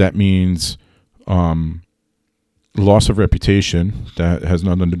 That means loss of reputation. That has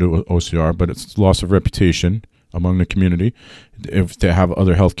nothing to do with OCR, but it's loss of reputation among the community. If they have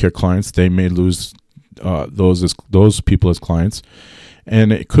other healthcare clients, they may lose those people as clients,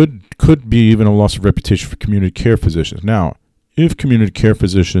 and it could be even a loss of reputation for community care physicians. Now, if community care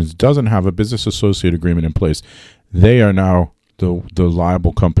physicians doesn't have a business associate agreement in place, they are now the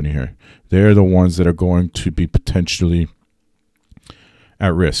liable company here. They're the ones that are going to be potentially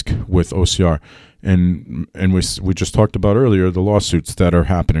at risk with OCR. And we just talked about earlier the lawsuits that are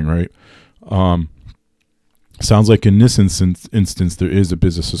happening, right? Sounds like in this instance there is a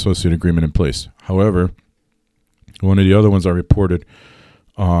business associate agreement in place. However, one of the other ones I reported,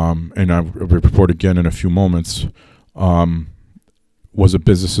 and I'll report again in a few moments, was a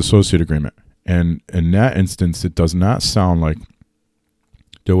business associate agreement. And in that instance, it does not sound like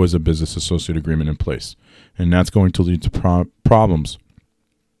there was a business associate agreement in place. And that's going to lead to problems.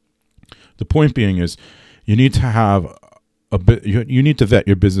 The point being is you need to have you need to vet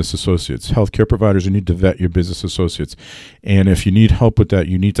your business associates. Healthcare providers, you need to vet your business associates. And if you need help with that,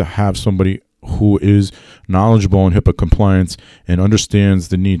 you need to have somebody who is knowledgeable in HIPAA compliance and understands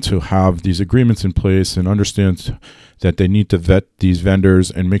the need to have these agreements in place and understands that they need to vet these vendors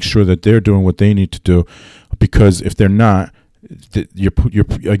and make sure that they're doing what they need to do. Because if they're not, you're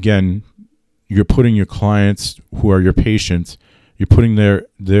putting your clients, who are your patients, you're putting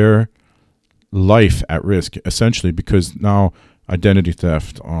their life at risk, essentially, because now identity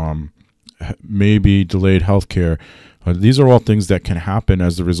theft, maybe delayed healthcare. These are all things that can happen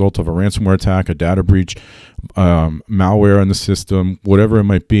as a result of a ransomware attack, a data breach, malware in the system, whatever it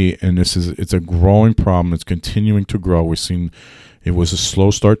might be. And it's a growing problem. It's continuing to grow. We've seen It was a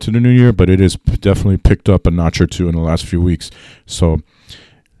slow start to the new year, but it has definitely picked up a notch or two in the last few weeks. So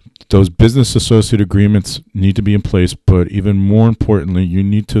those business associate agreements need to be in place, but even more importantly, you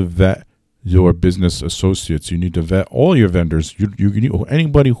need to vet your business associates. You need to vet all your vendors.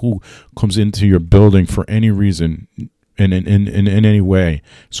 Anybody who comes into your building for any reason, in any way.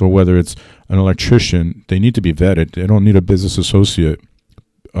 So whether it's an electrician, they need to be vetted. They don't need a business associate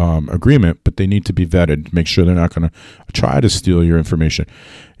agreement, but they need to be vetted. Make sure they're not going to try to steal your information.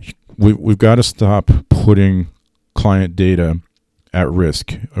 We've got to stop putting client data at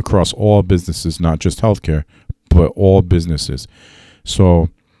risk across all businesses, not just healthcare, but all businesses. So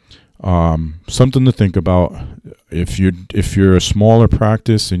something to think about. If you're a smaller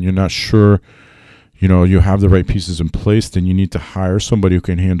practice and you're not sure, you have the right pieces in place, then you need to hire somebody who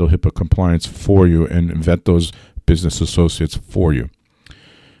can handle HIPAA compliance for you and vet those business associates for you.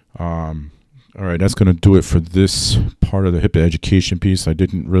 All right, that's going to do it for this part of the HIPAA education piece. I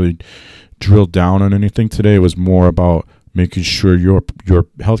didn't really drill down on anything today. It was more about making sure your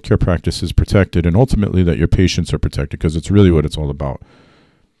healthcare practice is protected and ultimately that your patients are protected, because it's really what it's all about.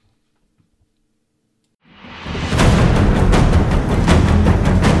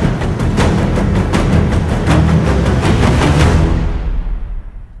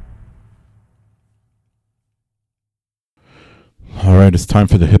 All right, it's time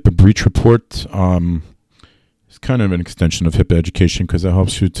for the HIPAA breach report. It's kind of an extension of HIPAA education because it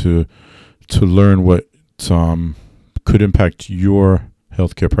helps you to learn what could impact your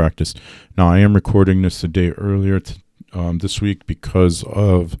healthcare practice. Now, I am recording this a day earlier this week because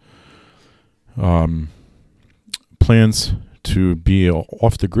of plans to be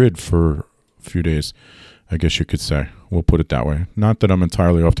off the grid for a few days, I guess you could say. We'll put it that way. Not that I'm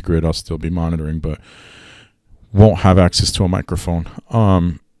entirely off the grid. I'll still be monitoring, but won't have access to a microphone.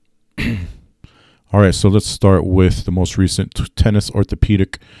 All right, so let's start with the most recent. Tennis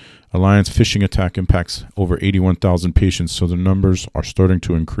Orthopedic Alliance phishing attack impacts over 81,000 patients, so the numbers are starting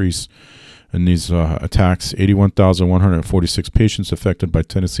to increase in these attacks. 81,146 patients affected by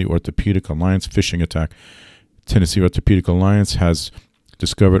Tennessee Orthopedic Alliance phishing attack. Tennessee Orthopedic Alliance has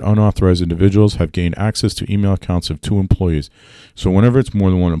discovered unauthorized individuals have gained access to email accounts of 2 employees. So whenever it's more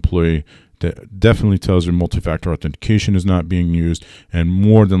than one employee, that definitely tells you multi-factor authentication is not being used, and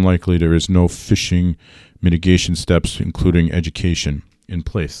more than likely there is no phishing mitigation steps, including education, in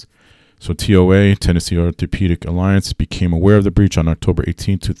place. So TOA, Tennessee Orthopedic Alliance, became aware of the breach on October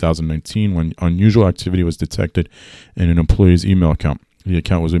 18, 2019, when unusual activity was detected in an employee's email account. The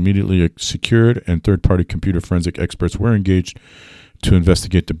account was immediately secured, and third-party computer forensic experts were engaged to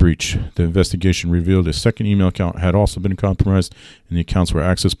investigate the breach. The investigation revealed a second email account had also been compromised, and the accounts were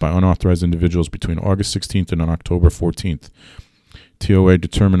accessed by unauthorized individuals between August 16th and on October 14th. TOA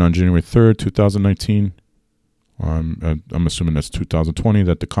determined on January 3rd, 2019, I'm assuming that's 2020,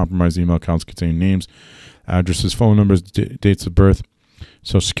 that the compromised email accounts contain names, addresses, phone numbers, dates of birth,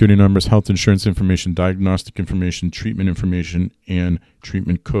 social security numbers, health insurance information, diagnostic information, treatment information, and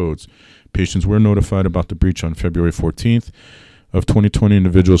treatment codes. Patients were notified about the breach on February 14th. Of 2020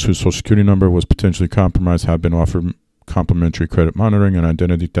 individuals whose social security number was potentially compromised have been offered complimentary credit monitoring and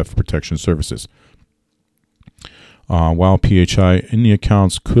identity theft protection services. While PHI in the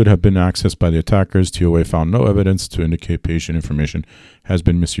accounts could have been accessed by the attackers, TOA found no evidence to indicate patient information has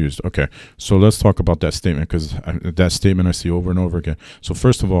been misused. Okay, so let's talk about that statement, because that statement I see over and over again. So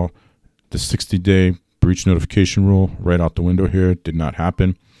first of all, the 60-day breach notification rule right out the window here did not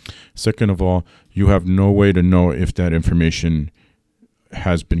happen. Second of all, you have no way to know if that information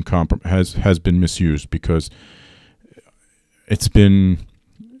has been has been misused, because it's been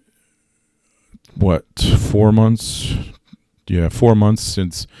 4 months? Yeah, 4 months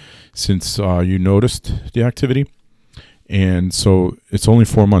since you noticed the activity, and so it's only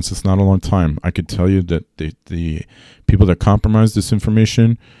 4 months. It's not a long time. I could tell you that the people that compromise this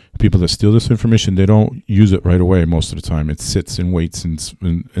information, people that steal this information, they don't use it right away. Most of the time, it sits and waits, and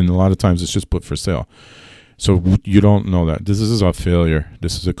a lot of times it's just put for sale. So you don't know that. This is a failure.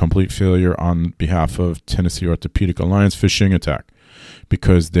 This is a complete failure on behalf of Tennessee Orthopedic Alliance phishing attack,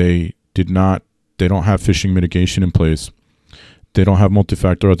 because they don't have phishing mitigation in place. They don't have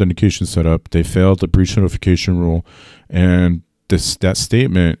multi-factor authentication set up. They failed the breach notification rule, and that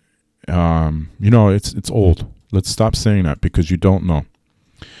statement, it's old. Let's stop saying that, because you don't know.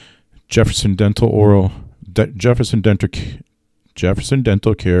 Jefferson Dental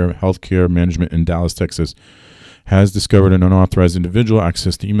Care Healthcare Management in Dallas, Texas, has discovered an unauthorized individual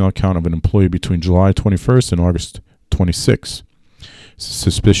accessed the email account of an employee between July 21st and August 26th.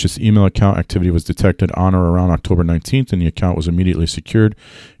 Suspicious email account activity was detected on or around October 19th, and the account was immediately secured.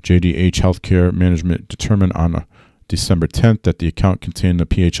 JDH Healthcare Management determined on December 10th that the account contained a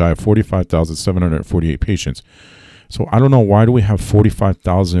PHI of 45,748 patients. So I don't know, why do we have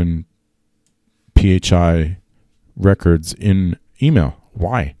 45,000 PHI records in email?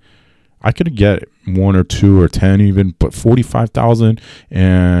 Why? I could get 1 or 2 or 10 even, but 45,000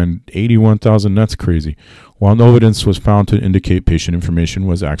 and 81,000, that's crazy. While no evidence was found to indicate patient information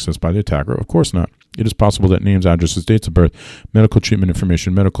was accessed by the attacker, of course not. It is possible that names, addresses, dates of birth, medical treatment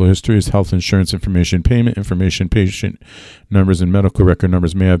information, medical histories, health insurance information, payment information, patient numbers, and medical record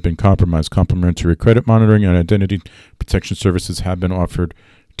numbers may have been compromised. Complementary credit monitoring and identity protection services have been offered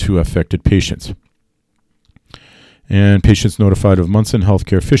to affected patients. And patients notified of Munson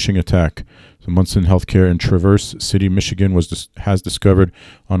Healthcare phishing attack. So Munson Healthcare in Traverse City, Michigan has discovered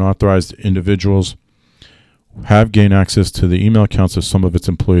unauthorized individuals have gained access to the email accounts of some of its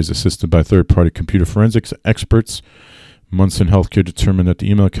employees, assisted by third-party computer forensics experts. Munson Healthcare determined that the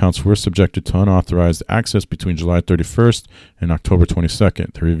email accounts were subjected to unauthorized access between July 31st and October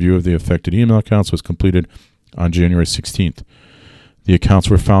 22nd. The review of the affected email accounts was completed on January 16th. The accounts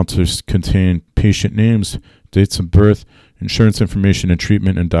were found to contain patient names, dates of birth, insurance information, and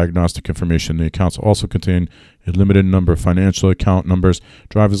treatment and diagnostic information. The accounts also contain a limited number of financial account numbers,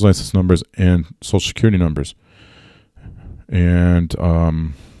 driver's license numbers, and social security numbers. And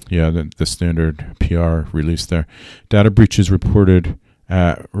the standard PR release there. Data breaches reported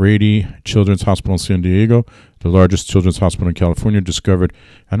at Rady Children's Hospital in San Diego, the largest children's hospital in California, discovered,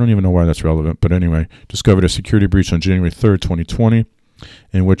 I don't even know why that's relevant, but anyway, discovered a security breach on January 3rd, 2020,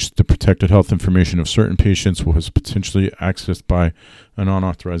 in which the protected health information of certain patients was potentially accessed by an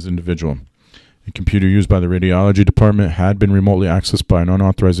unauthorized individual. A computer used by the radiology department had been remotely accessed by an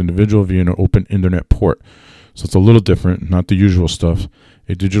unauthorized individual via an open internet port. So it's a little different, not the usual stuff.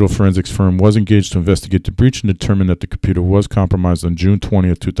 A digital forensics firm was engaged to investigate the breach and determined that the computer was compromised on June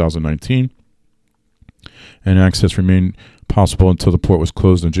 20th, 2019, and access remained possible until the port was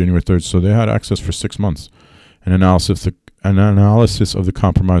closed on January 3rd. So they had access for 6 months. An analysis of the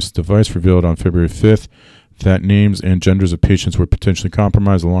compromised device revealed on February 5th that names and genders of patients were potentially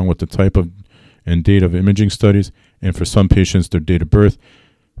compromised, along with the type of and date of imaging studies, and for some patients, their date of birth,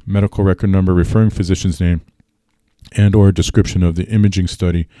 medical record number, referring physician's name, and or a description of the imaging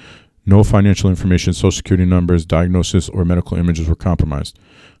study. No financial information, social security numbers, diagnosis, or medical images were compromised.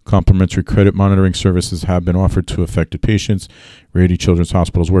 Complementary credit monitoring services have been offered to affected patients. Rady Children's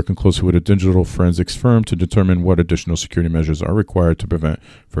Hospital is working closely with a digital forensics firm to determine what additional security measures are required to prevent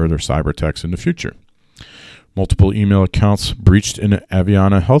further cyber attacks in the future. Multiple email accounts breached in an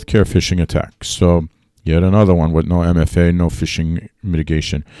Aveanna healthcare phishing attack. So yet another one with no MFA, no phishing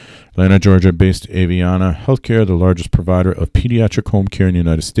mitigation. Atlanta, Georgia-based Aveanna Healthcare, the largest provider of pediatric home care in the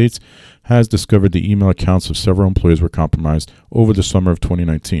United States, has discovered the email accounts of several employees were compromised over the summer of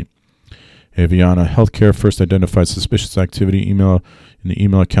 2019. Aveanna Healthcare first identified suspicious activity in the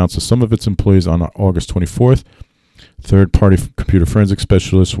email accounts of some of its employees on August 24th. Third-party computer forensic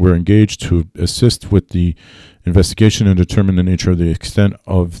specialists were engaged to assist with the investigation and determine the nature of the extent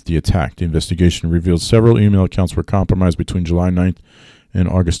of the attack. The investigation revealed several email accounts were compromised between July 9th and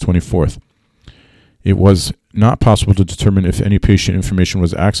August 24th. It was not possible to determine if any patient information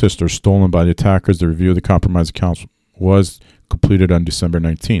was accessed or stolen by the attackers. The review of the compromised accounts was completed on December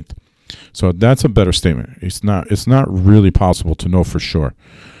 19th. So that's a better statement. It's not really possible to know for sure.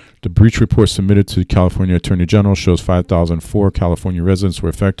 The breach report submitted to the California Attorney General shows 5,004 California residents were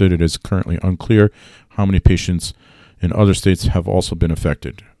affected. It is currently unclear how many patients in other states have also been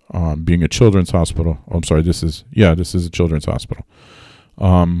affected. Being a children's hospital, this is a children's hospital.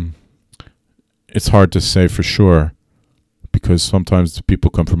 It's hard to say for sure because sometimes the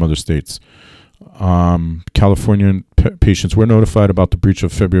people come from other states. Californian patients were notified about the breach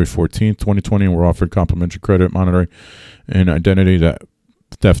of February 14th, 2020, and were offered complimentary credit monitoring and identity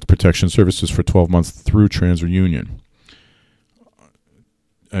theft protection services for 12 months through TransUnion.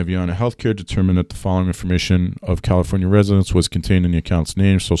 Aveanna Healthcare determined that the following information of California residents was contained in the account's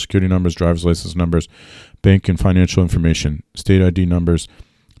names, social security numbers, driver's license numbers, bank and financial information, state ID numbers,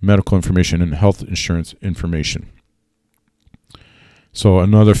 medical information, and health insurance information. So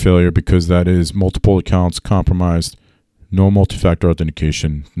another failure because that is multiple accounts compromised, no multi-factor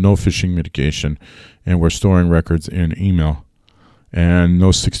authentication, no phishing mitigation, and we're storing records in email, and no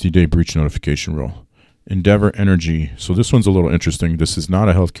 60-day breach notification rule. Endeavor Energy. So this one's a little interesting. This is not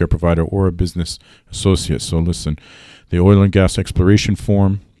a healthcare provider or a business associate. So listen, the oil and gas exploration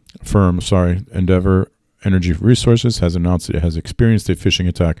firm, Endeavor Energy Resources has announced it has experienced a phishing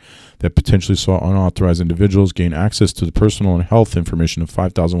attack that potentially saw unauthorized individuals gain access to the personal and health information of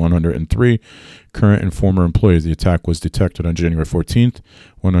 5,103 current and former employees. The attack was detected on January 14th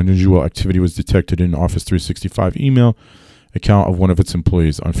when unusual activity was detected in Office 365 email account of one of its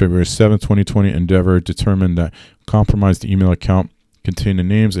employees. On February 7, 2020, Endeavor determined that compromised email account contained the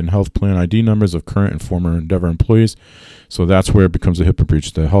names and health plan ID numbers of current and former Endeavor employees. So that's where it becomes a HIPAA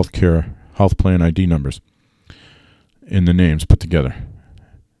breach, the health plan ID numbers in the names put together.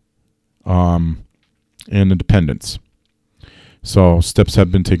 And the dependents. So steps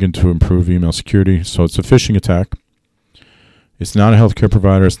have been taken to improve email security. So it's a phishing attack. It's not a healthcare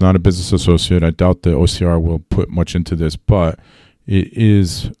provider. It's not a business associate. I doubt the OCR will put much into this, but it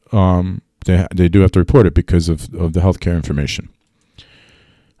is. They do have to report it because of the healthcare information.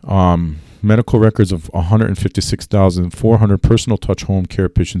 Medical records of 156,400 personal touch home care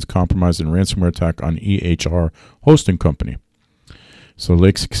patients compromised in ransomware attack on EHR hosting company. So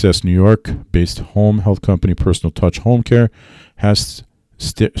Lake Success, New York-based home health company Personal Touch Home Care has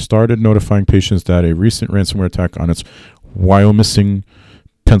started notifying patients that a recent ransomware attack on its Wyomissing,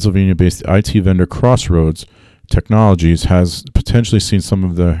 Pennsylvania-based IT vendor Crossroads Technologies has potentially seen some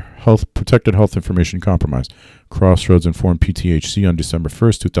of the protected health information compromised. Crossroads informed PTHC on December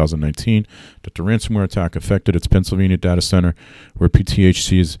 1st, 2019, that the ransomware attack affected its Pennsylvania data center where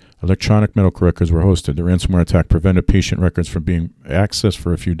PTHC's electronic medical records were hosted. The ransomware attack prevented patient records from being accessed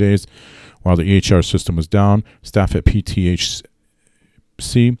for a few days. While the EHR system was down, staff at PTHC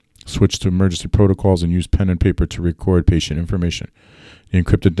switched to emergency protocols and used pen and paper to record patient information. The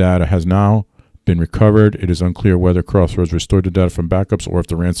encrypted data has now been recovered. It is unclear whether Crossroads restored the data from backups or if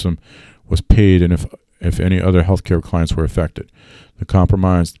the ransom was paid and if any other healthcare clients were affected. The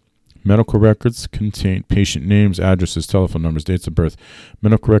compromised medical records contain patient names, addresses, telephone numbers, dates of birth,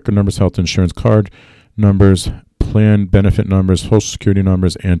 medical record numbers, health insurance card numbers, plan benefit numbers, social security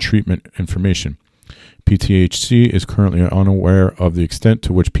numbers, and treatment information. PTHC is currently unaware of the extent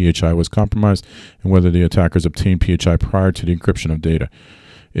to which PHI was compromised and whether the attackers obtained PHI prior to the encryption of data.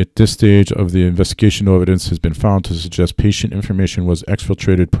 At this stage of the investigation, no evidence has been found to suggest patient information was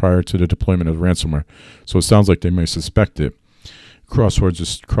exfiltrated prior to the deployment of ransomware. So it sounds like they may suspect it. Crossroads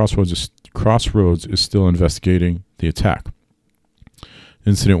is still investigating the attack. The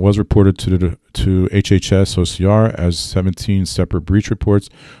incident was reported to HHS OCR as 17 separate breach reports,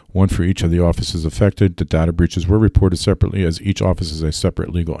 one for each of the offices affected. The data breaches were reported separately as each office is a separate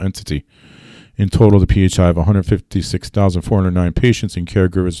legal entity. In total, the PHI of 156,409 patients and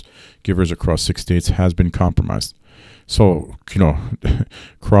caregivers across 6 states has been compromised. So,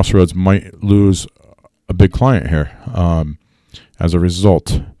 Crossroads might lose a big client here as a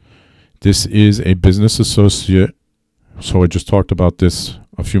result. This is a business associate. So I just talked about this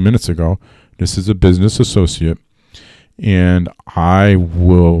a few minutes ago. This is a business associate, and I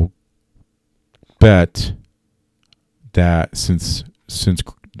will bet that since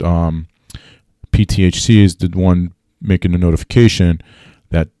PTHC is the one making the notification,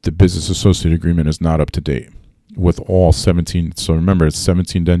 that the business associate agreement is not up to date with all 17. So remember, it's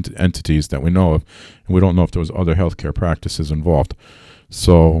 17 entities that we know of, and we don't know if there was other healthcare practices involved.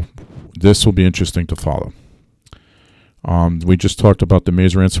 So this will be interesting to follow. We just talked about the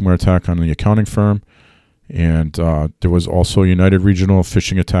Maze ransomware attack on the accounting firm, and there was also a United Regional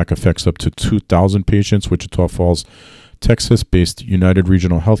phishing attack affects up to 2,000 patients. Wichita Falls, Texas-based United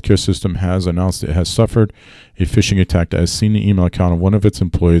Regional Healthcare System has announced it has suffered a phishing attack that has seen the email account of one of its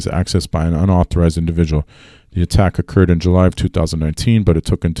employees accessed by an unauthorized individual. The attack occurred in July of 2019, but it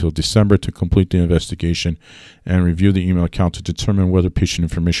took until December to complete the investigation and review the email account to determine whether patient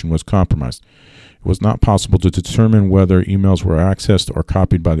information was compromised. It was not possible to determine whether emails were accessed or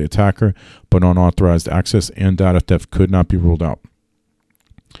copied by the attacker, but unauthorized access and data theft could not be ruled out.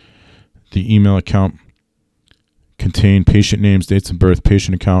 The email account contained patient names, dates of birth,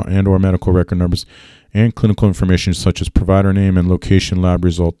 patient account and or medical record numbers, and clinical information such as provider name and location, lab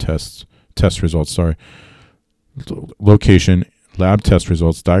result test results, location, lab test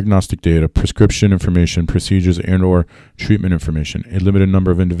results, diagnostic data, prescription information, procedures, and or treatment information. A limited number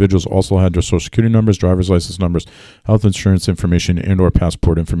of individuals also had their social security numbers, driver's license numbers, health insurance information, and or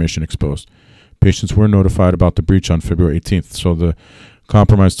passport information exposed. Patients were notified about the breach on February 18th. So the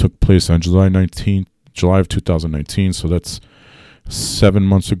compromise took place on July of 2019. So that's 7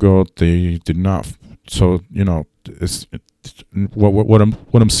 months ago. They did not. So, what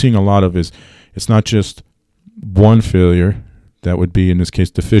I'm seeing a lot of is it's not just one failure. That would be, in this case,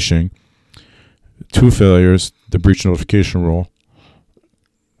 the phishing. 2 failures, the breach notification rule,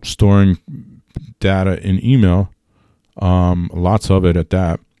 storing data in email, lots of it at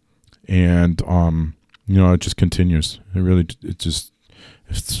that, and, it just continues.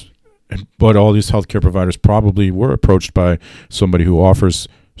 But all these healthcare providers probably were approached by somebody who offers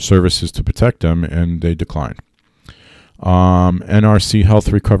services to protect them, and they declined. NRC Health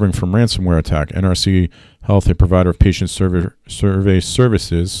recovering from ransomware attack. NRC Health, a provider of patient survey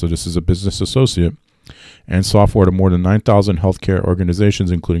services, so this is a business associate, and software to more than 9,000 healthcare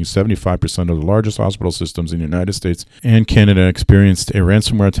organizations, including 75% of the largest hospital systems in the United States and Canada, experienced a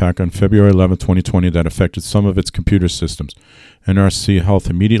ransomware attack on February 11, 2020 that affected some of its computer systems. NRC Health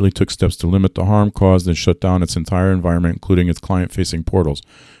immediately took steps to limit the harm caused and shut down its entire environment, including its client-facing portals.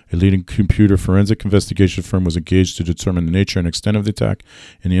 A leading computer forensic investigation firm was engaged to determine the nature and extent of the attack,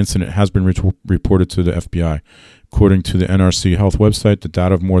 and the incident has been reported to the FBI. According to the NRC Health website, the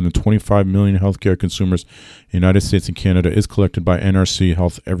data of more than 25 million healthcare consumers in the United States and Canada is collected by NRC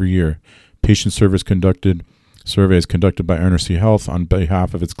Health every year. Patient surveys conducted by NRC Health on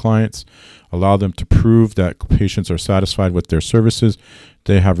behalf of its clients allow them to prove that patients are satisfied with their services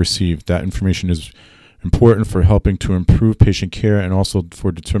they have received. That information is important for helping to improve patient care and also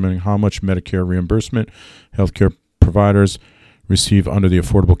for determining how much Medicare reimbursement healthcare providers receive under the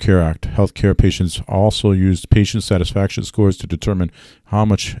Affordable Care Act. Healthcare patients also use patient satisfaction scores to determine how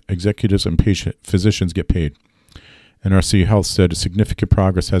much executives and physicians get paid. NRC Health said significant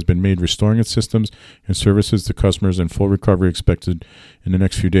progress has been made restoring its systems and services to customers, and full recovery expected in the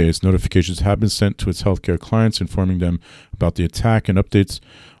next few days. Notifications have been sent to its healthcare clients informing them about the attack, and updates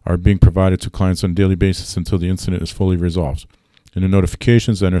are being provided to clients on a daily basis until the incident is fully resolved. In the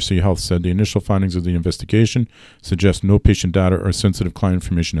notifications, NRC Health said the initial findings of the investigation suggest no patient data or sensitive client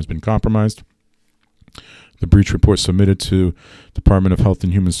information has been compromised. The breach report submitted to Department of Health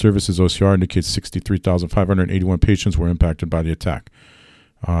and Human Services, OCR, indicates 63,581 patients were impacted by the attack.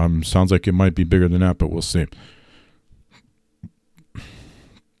 Sounds like it might be bigger than that, but we'll see.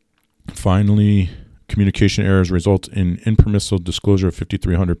 Finally, communication errors result in impermissible disclosure of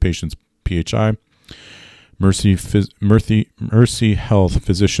 5,300 patients' PHI. Mercy Health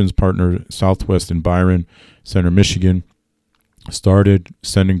Physicians Partner Southwest in Byron Center, Michigan, started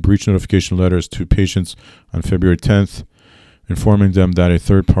sending breach notification letters to patients on February 10th, informing them that a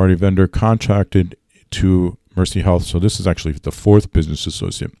third-party vendor contracted to Mercy Health, so this is actually the fourth business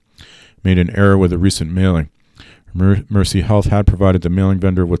associate, made an error with a recent mailing. Mercy Health had provided the mailing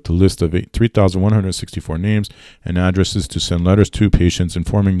vendor with the list of 3,164 names and addresses to send letters to patients,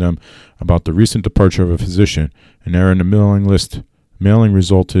 informing them about the recent departure of a physician. An error in the mailing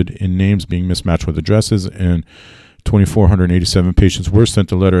resulted in names being mismatched with addresses, and 2,487 patients were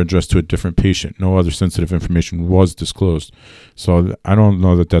sent a letter addressed to a different patient. No other sensitive information was disclosed. So I don't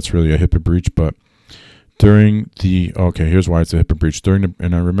know that that's really a HIPAA breach, but here's why it's a HIPAA breach.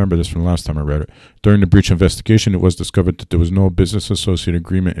 And I remember this from the last time I read it. During the breach investigation, it was discovered that there was no business associate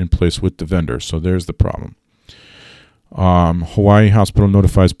agreement in place with the vendor. So there's the problem. Hawaii Hospital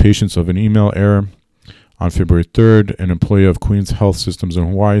notifies patients of an email error. On February 3rd, an employee of Queen's Health Systems in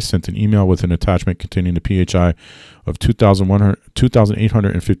Hawaii sent an email with an attachment containing the PHI of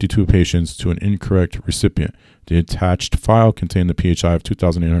 2,852 patients to an incorrect recipient. The attached file contained the PHI of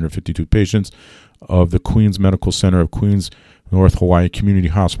 2,852 patients of the Queens Medical Center of Queens North Hawaii Community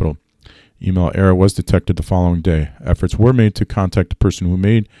Hospital. Email error was detected the following day. Efforts were made to contact the person who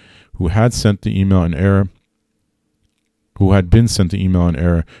had been sent the email in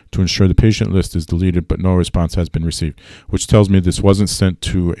error to ensure the patient list is deleted, but no response has been received, which tells me this wasn't sent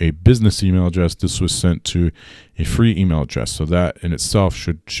to a business email address. This was sent to a free email address. So that in itself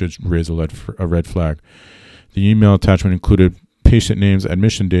should raise a red flag. The email attachment included patient names,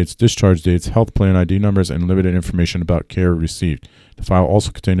 admission dates, discharge dates, health plan ID numbers, and limited information about care received. The file also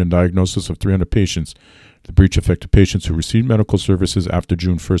contained a diagnosis of 300 patients. The breach affected patients who received medical services after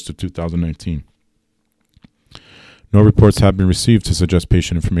June 1st of 2019. No reports have been received to suggest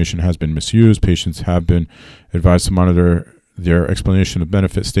patient information has been misused. Patients have been advised to monitor their explanation of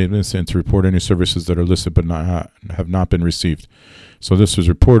benefit statements and to report any services that are listed but have not been received. So this was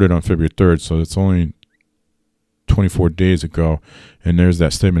reported on February 3rd, so it's only 24 days ago, and there's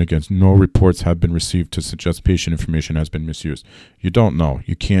that statement again. No reports have been received to suggest patient information has been misused. You don't know.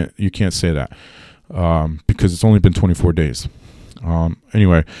 You can't say that because it's only been 24 days.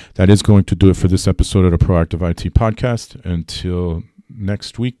 Anyway, that is going to do it for this episode of the Proactive IT Podcast. Until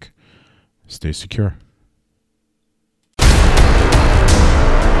next week, stay secure.